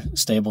rather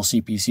stable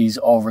CPCs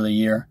over the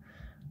year.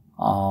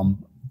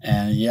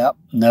 And yeah,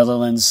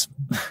 Netherlands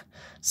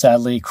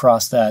sadly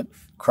crossed that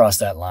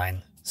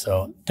line.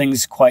 So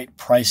things quite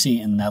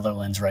pricey in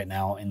Netherlands right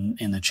now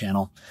in the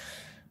channel.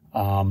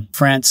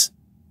 France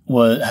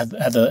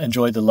had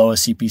enjoyed the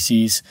lowest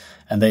CPCs,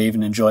 and they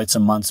even enjoyed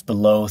some months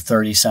below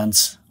 30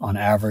 cents on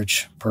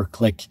average per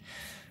click,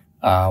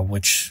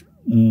 which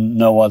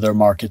no other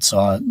market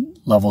saw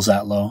levels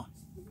that low.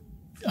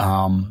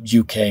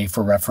 UK,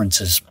 for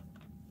references,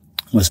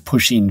 was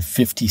pushing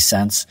 50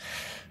 cents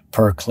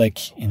per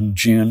click in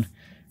June.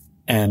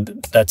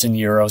 And that's in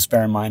euros,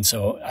 bear in mind.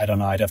 So I don't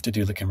know, I'd have to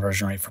do the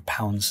conversion rate for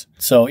pounds.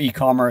 So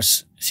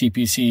e-commerce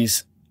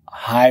CPCs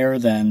higher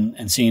than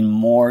and seeing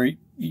more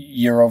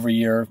year over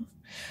year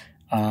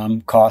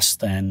costs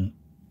than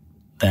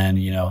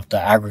the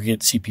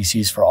aggregate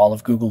CPCs for all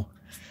of Google.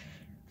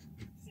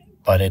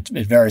 But it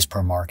varies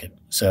per market.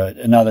 So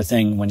another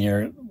thing,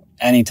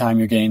 anytime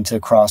you're getting to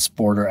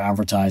cross-border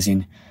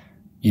advertising,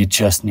 you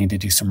just need to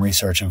do some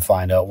research and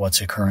find out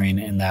what's occurring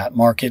in that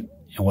market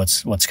and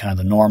what's kind of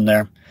the norm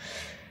there.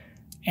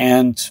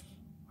 And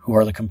who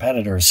are the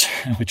competitors?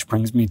 Which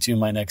brings me to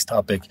my next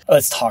topic.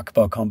 Let's talk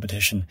about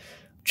competition.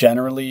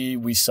 Generally,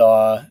 we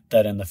saw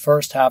that in the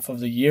first half of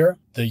the year,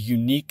 the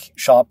unique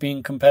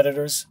shopping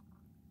competitors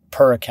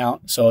per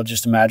account. So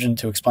just imagine,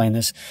 to explain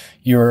this,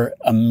 you're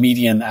a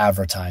median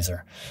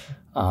advertiser.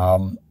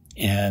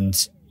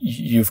 And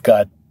you've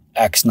got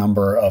X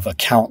number of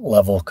account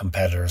level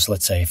competitors,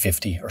 let's say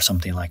 50 or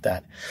something like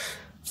that.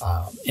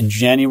 In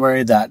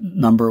January, that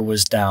number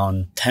was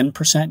down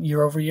 10%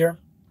 year over year.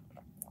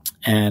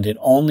 And it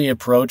only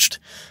approached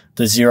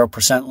the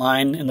 0%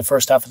 line in the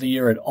first half of the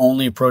year. It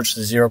only approached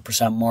the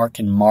 0% mark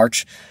in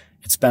March.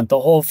 It spent the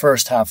whole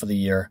first half of the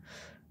year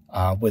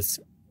with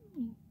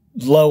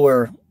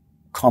lower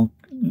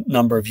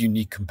number of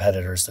unique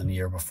competitors than the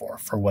year before,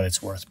 for what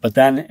it's worth. But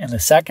then in the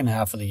second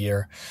half of the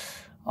year,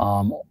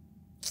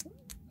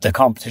 the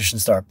competition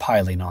started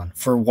piling on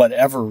for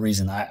whatever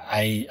reason.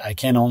 I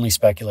can only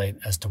speculate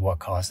as to what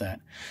caused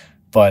that.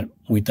 But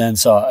we then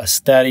saw a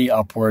steady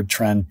upward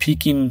trend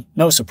peaking,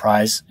 no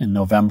surprise, in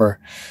November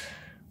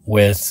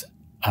with,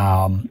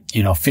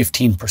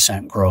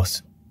 15%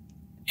 growth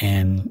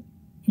in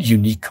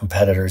unique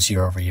competitors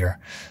year over year.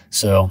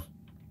 So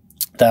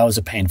that was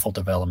a painful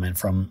development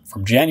from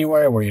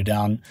January, where you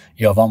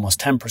have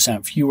almost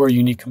 10% fewer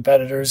unique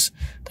competitors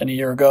than a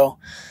year ago,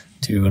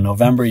 to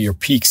November, your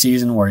peak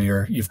season, where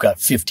you've got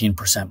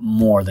 15%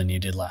 more than you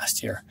did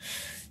last year.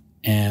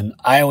 And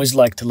I always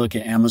like to look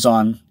at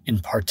Amazon in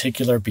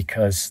particular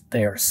because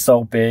they are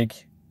so big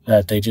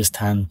that they just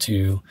tend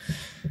to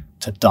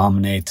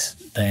dominate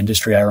the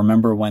industry. I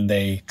remember when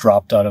they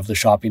dropped out of the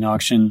shopping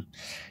auction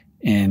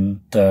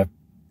in the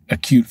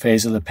acute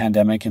phase of the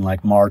pandemic in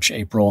like March,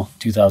 April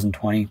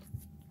 2020.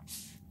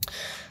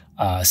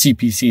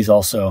 CPCs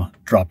also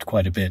dropped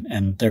quite a bit,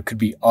 and there could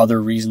be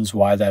other reasons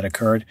why that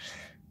occurred.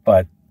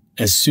 But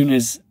as soon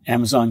as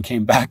Amazon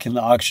came back in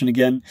the auction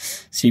again,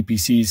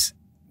 CPCs,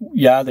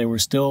 yeah, they were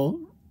still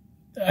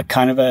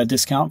kind of a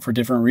discount for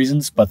different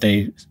reasons, but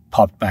they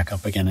popped back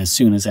up again as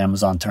soon as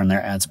Amazon turned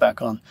their ads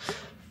back on.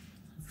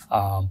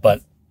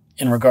 But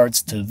in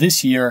regards to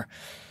this year,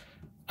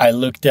 I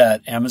looked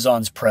at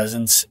Amazon's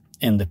presence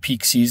in the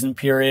peak season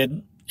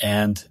period,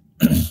 and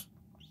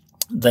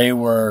they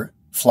were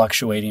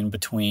fluctuating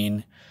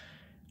between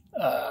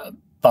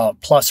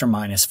about plus or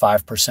minus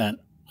 5%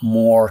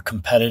 more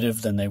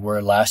competitive than they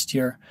were last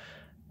year.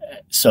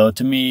 So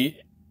to me,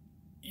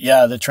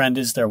 yeah, the trend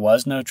is there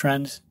was no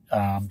trend.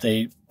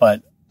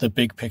 But the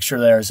big picture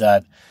there is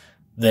that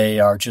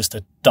they are just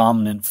a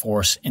dominant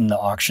force in the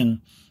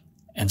auction.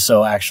 And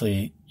so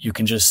actually you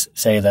can just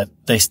say that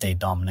they stayed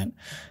dominant.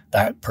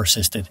 That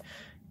persisted.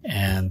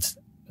 And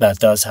that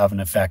does have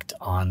an effect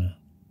on,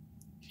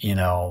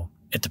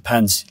 it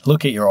depends.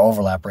 Look at your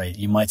overlap rate.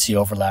 You might see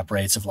overlap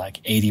rates of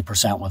like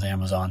 80% with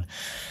Amazon.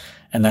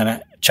 And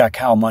then check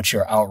how much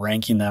you're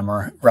outranking them,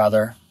 or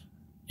rather,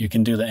 you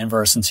can do the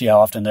inverse and see how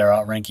often they're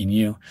outranking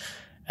you.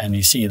 And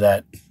you see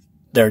that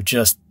they're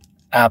just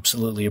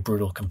absolutely a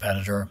brutal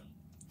competitor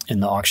in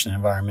the auction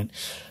environment.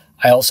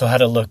 I also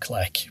had a look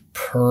like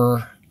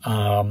per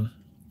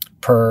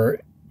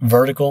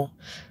vertical,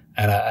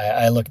 and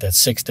I looked at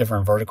 6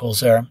 different verticals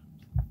there.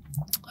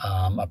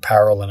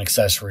 Apparel and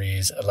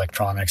accessories,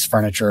 electronics,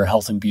 furniture,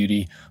 health and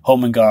beauty,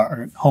 home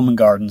and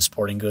garden,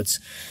 sporting goods.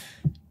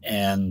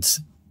 And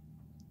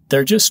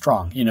they're just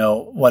strong.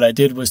 What I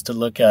did was to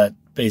look at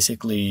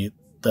basically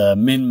the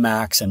min,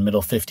 max, and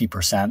middle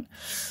 50%,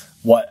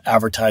 what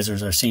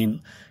advertisers are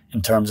seeing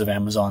in terms of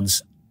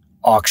Amazon's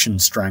auction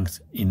strength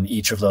in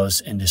each of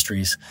those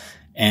industries.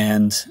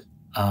 And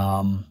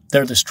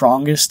they're the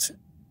strongest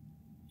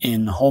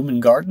in home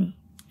and garden,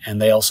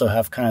 and they also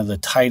have kind of the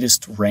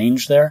tightest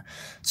range there.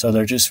 So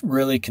they're just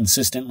really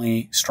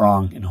consistently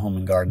strong in home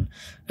and garden.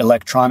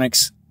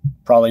 Electronics,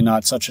 probably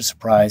not such a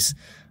surprise.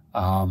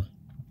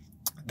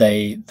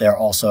 They're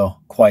also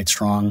quite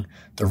strong.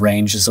 The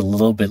range is a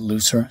little bit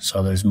looser,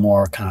 so there's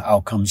more kind of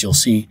outcomes you'll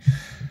see.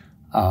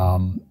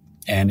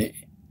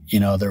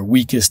 Their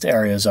weakest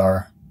areas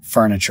are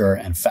furniture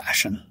and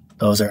fashion.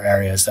 Those are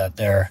areas that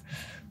they're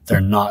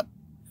not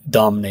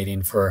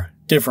dominating for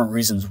different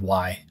reasons.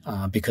 Why?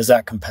 Because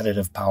that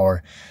competitive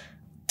power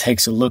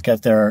takes a look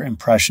at their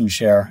impression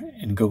share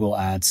in Google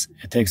Ads.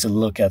 It takes a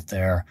look at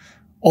their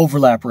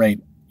overlap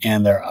rate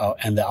and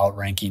the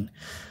outranking.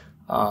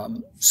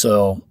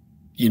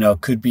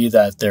 It could be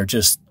that they're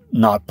just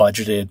not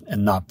budgeted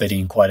and not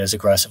bidding quite as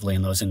aggressively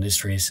in those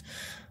industries.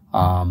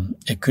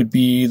 It could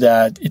be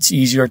that it's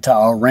easier to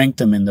outrank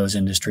them in those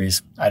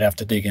industries. I'd have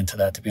to dig into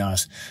that, to be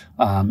honest.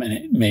 And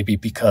it may be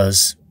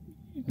because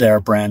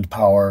their brand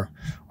power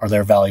or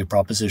their value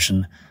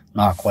proposition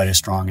not quite as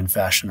strong in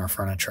fashion or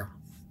furniture.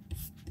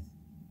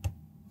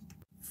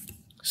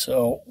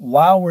 So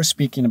while we're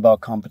speaking about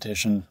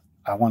competition,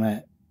 I want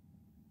to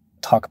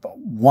talk about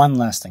one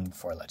last thing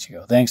before I let you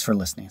go. Thanks for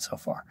listening so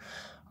far.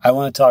 I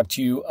want to talk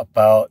to you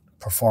about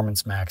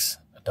Performance Max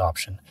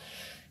adoption.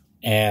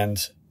 And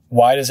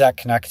why does that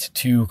connect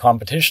to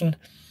competition?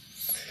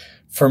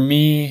 For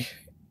me,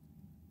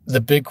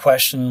 the big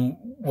question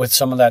with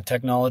some of that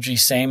technology,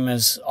 same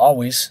as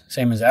always,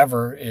 same as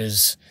ever,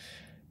 is,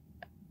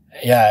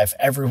 if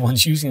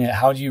everyone's using it,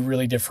 how do you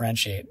really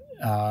differentiate?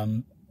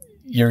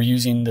 You're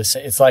using this.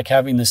 It's like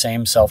having the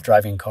same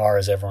self-driving car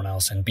as everyone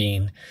else and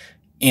being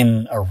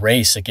in a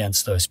race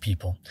against those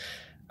people.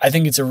 I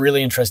think it's a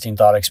really interesting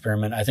thought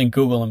experiment. I think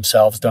Google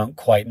themselves don't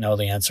quite know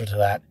the answer to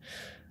that.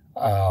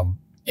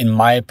 In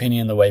my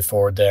opinion, the way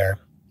forward there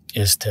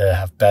is to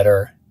have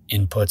better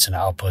inputs and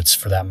outputs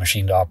for that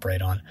machine to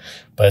operate on.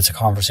 But it's a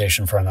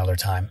conversation for another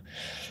time.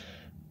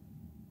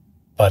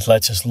 But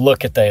let's just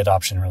look at the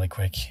adoption really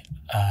quick.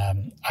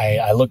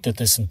 I looked at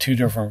this in 2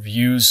 different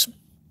views.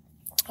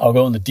 I'll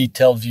go in the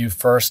detailed view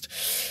first,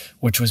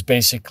 which was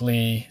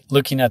basically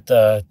looking at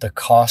the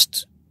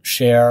cost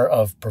share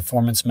of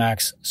Performance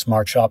Max,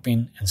 Smart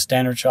Shopping, and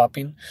Standard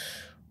Shopping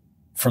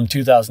from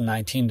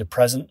 2019 to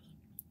present.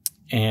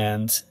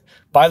 And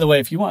by the way,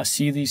 if you want to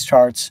see these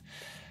charts,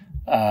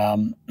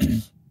 I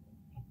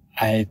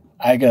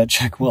gotta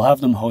check. We'll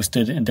have them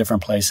hosted in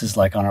different places,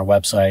 like on our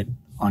website,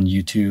 on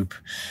YouTube,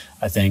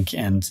 I think,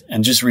 and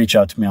just reach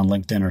out to me on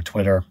LinkedIn or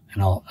Twitter,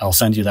 and I'll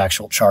send you the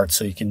actual chart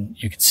so you can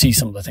see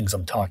some of the things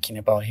I'm talking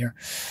about here.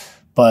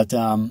 But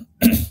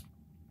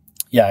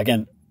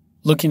again,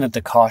 looking at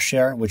the cost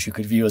share, which you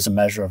could view as a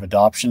measure of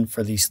adoption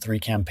for these 3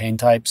 campaign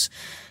types,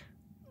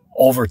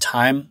 over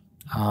time,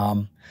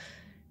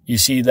 you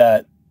see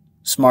that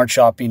Smart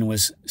Shopping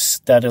was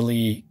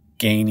steadily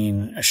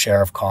gaining a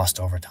share of cost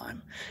over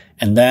time.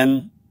 And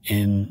then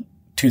in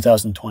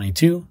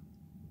 2022,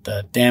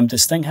 the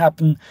damnedest thing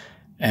happened,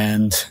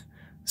 and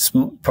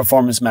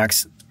Performance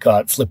Max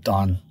got flipped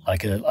on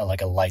like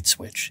a light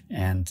switch.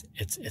 And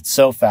it's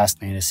so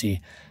fascinating to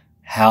see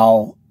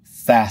how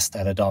fast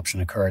that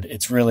adoption occurred.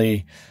 It's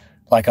really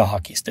like a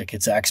hockey stick.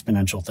 It's an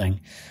exponential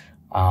thing.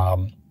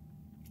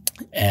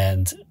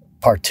 And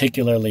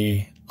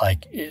particularly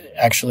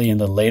actually in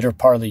the later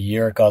part of the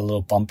year, it got a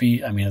little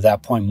bumpy. I mean, at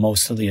that point,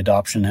 most of the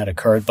adoption had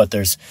occurred, but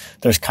there's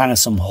kind of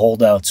some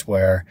holdouts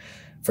where,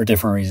 for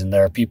different reasons,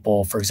 there are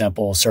people, for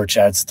example, Search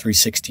Ads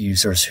 360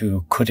 users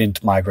who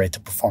couldn't migrate to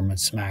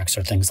Performance Max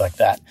or things like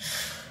that.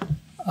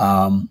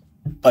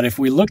 But if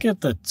we look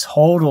at the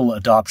total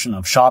adoption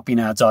of shopping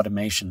ads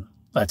automation,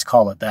 let's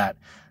call it that,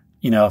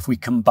 if we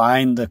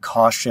combine the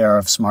cost share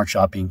of smart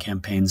shopping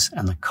campaigns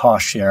and the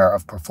cost share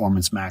of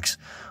Performance Max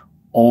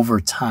over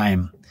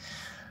time,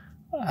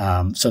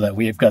 so that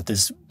we've got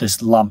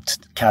this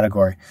lumped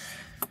category,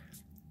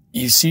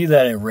 you see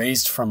that it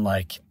raised from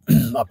like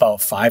about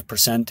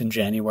 5% in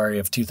January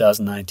of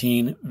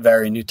 2019.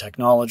 Very new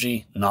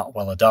technology, not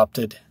well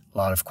adopted. A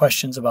lot of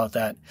questions about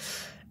that.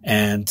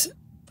 And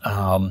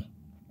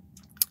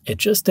it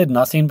just did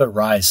nothing but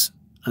rise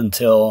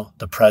until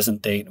the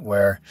present date,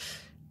 where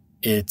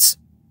it's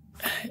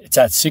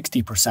at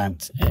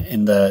 60%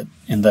 in the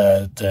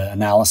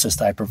analysis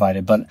that I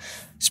provided. But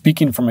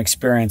speaking from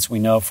experience, we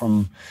know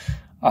from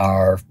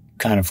our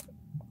kind of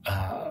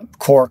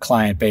core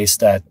client base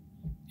that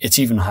it's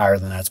even higher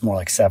than that. It's more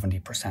like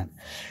 70%.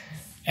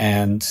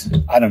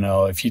 And I don't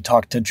know, if you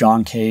talk to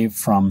John Cave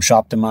from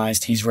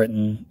Shoptimized,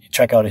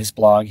 check out his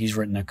blog. He's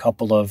written a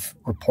couple of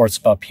reports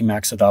about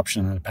PMax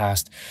adoption in the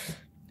past.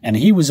 And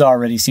he was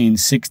already seeing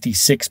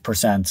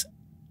 66%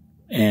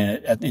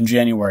 in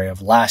January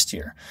of last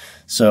year.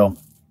 So,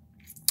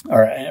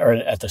 or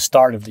at the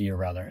start of the year,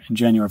 rather, in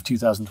January of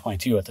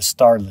 2022, at the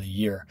start of the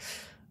year.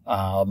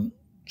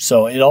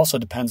 So it also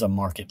depends on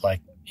market.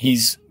 Like,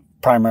 he's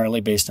primarily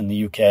based in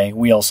the UK.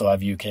 We also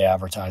have UK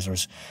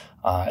advertisers.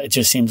 It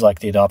just seems like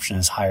the adoption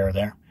is higher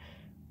there.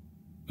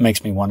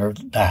 Makes me wonder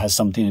if that has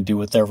something to do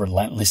with their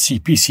relentless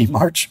CPC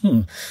march.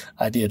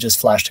 Idea just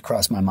flashed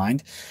across my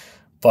mind.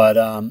 But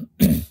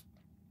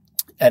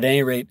at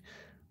any rate,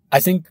 I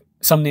think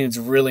something that's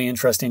really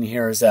interesting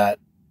here is that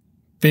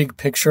big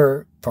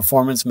picture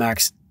Performance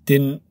Max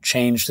didn't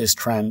change this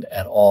trend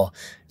at all.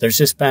 There's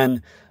just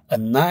been a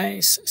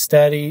nice,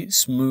 steady,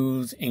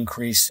 smooth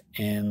increase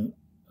in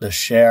the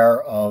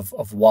share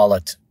of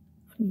wallet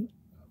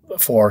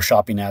for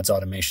shopping ads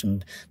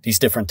automation, these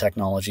different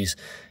technologies.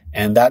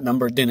 And that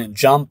number didn't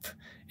jump.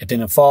 It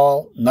didn't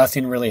fall.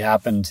 Nothing really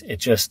happened. It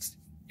just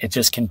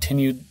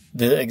continued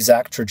the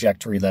exact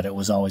trajectory that it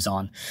was always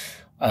on.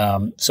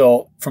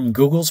 So from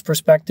Google's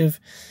perspective,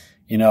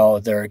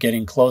 they're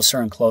getting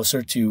closer and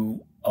closer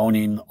to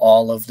owning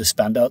all of the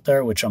spend out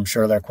there, which I'm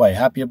sure they're quite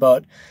happy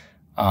about.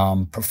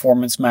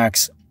 Performance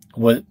Max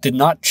did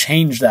not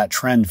change that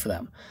trend for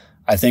them.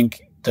 I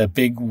think the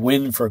big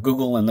win for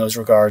Google in those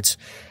regards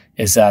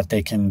is that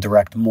they can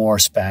direct more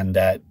spend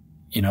at,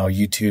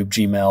 YouTube,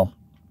 Gmail,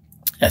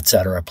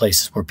 etc.,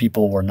 places where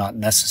people were not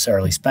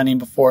necessarily spending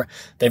before.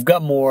 They've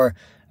got more,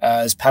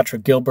 as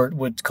Patrick Gilbert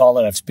would call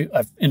it.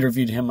 I've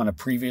interviewed him on a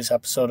previous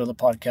episode of the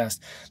podcast.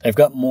 They've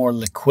got more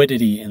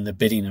liquidity in the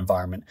bidding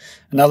environment.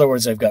 In other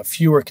words, they've got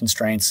fewer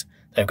constraints.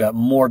 They've got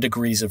more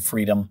degrees of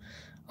freedom.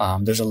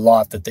 There's a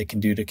lot that they can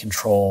do to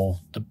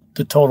control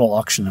the total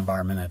auction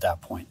environment at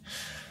that point.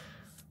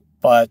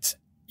 But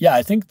yeah,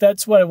 I think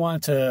that's what I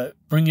wanted to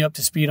bring you up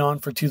to speed on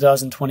for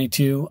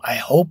 2022. I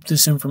hope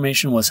this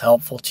information was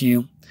helpful to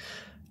you.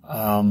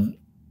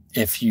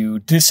 If you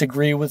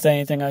disagree with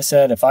anything I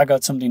said, if I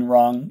got something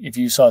wrong, if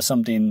you saw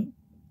something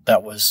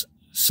that was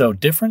so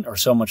different or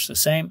so much the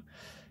same,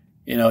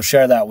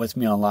 share that with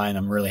me online.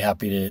 I'm really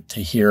happy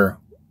to hear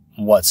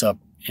what's up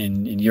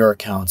in your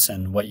accounts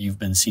and what you've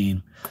been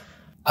seeing.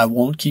 I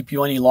won't keep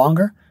you any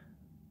longer.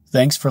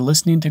 Thanks for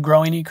listening to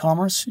Growing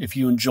Ecommerce. If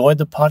you enjoyed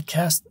the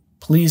podcast,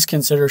 please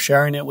consider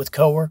sharing it with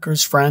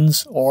coworkers,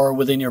 friends, or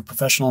within your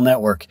professional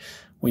network.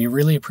 We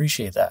really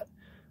appreciate that.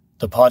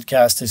 The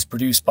podcast is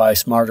produced by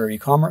Smarter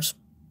Ecommerce,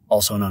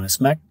 also known as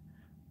SMEC.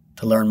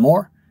 To learn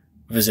more,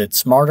 visit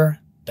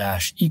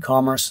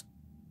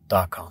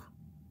smarter-ecommerce.com.